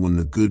joy when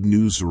the good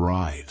news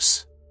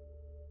arrives.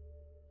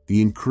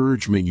 The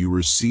encouragement you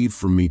receive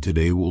from me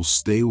today will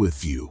stay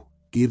with you,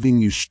 giving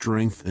you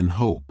strength and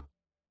hope.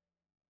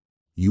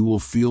 You will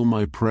feel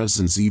my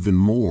presence even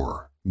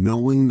more,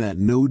 knowing that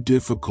no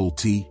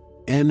difficulty,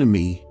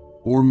 enemy,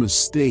 or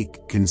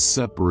mistake can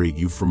separate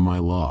you from my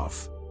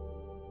love.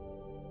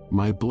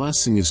 My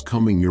blessing is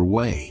coming your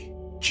way,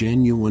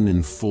 genuine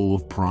and full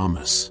of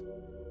promise.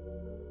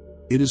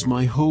 It is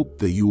my hope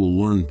that you will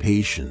learn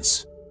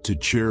patience, to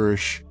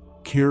cherish,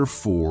 care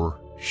for,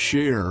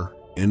 share,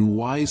 and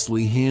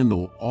wisely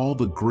handle all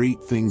the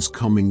great things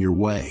coming your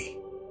way.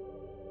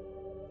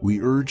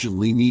 We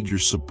urgently need your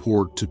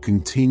support to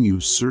continue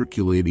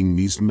circulating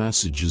these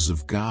messages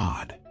of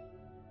God.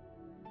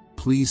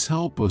 Please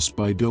help us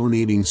by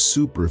donating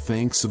super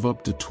thanks of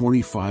up to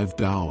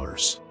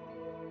 $25.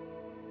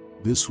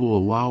 This will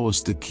allow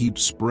us to keep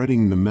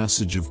spreading the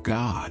message of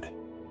God.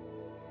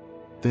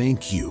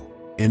 Thank you,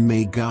 and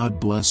may God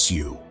bless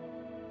you.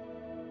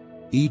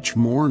 Each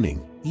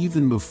morning,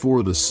 even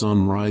before the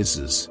sun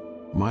rises,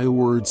 my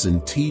words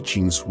and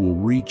teachings will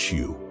reach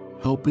you,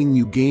 helping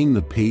you gain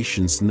the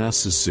patience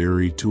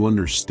necessary to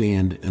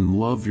understand and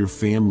love your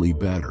family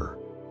better,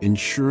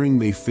 ensuring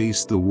they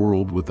face the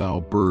world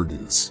without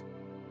burdens.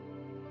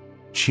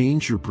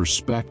 Change your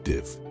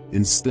perspective.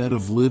 Instead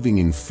of living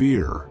in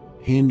fear,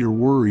 hand your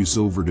worries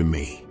over to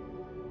me.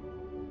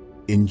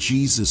 In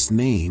Jesus'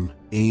 name,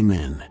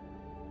 amen.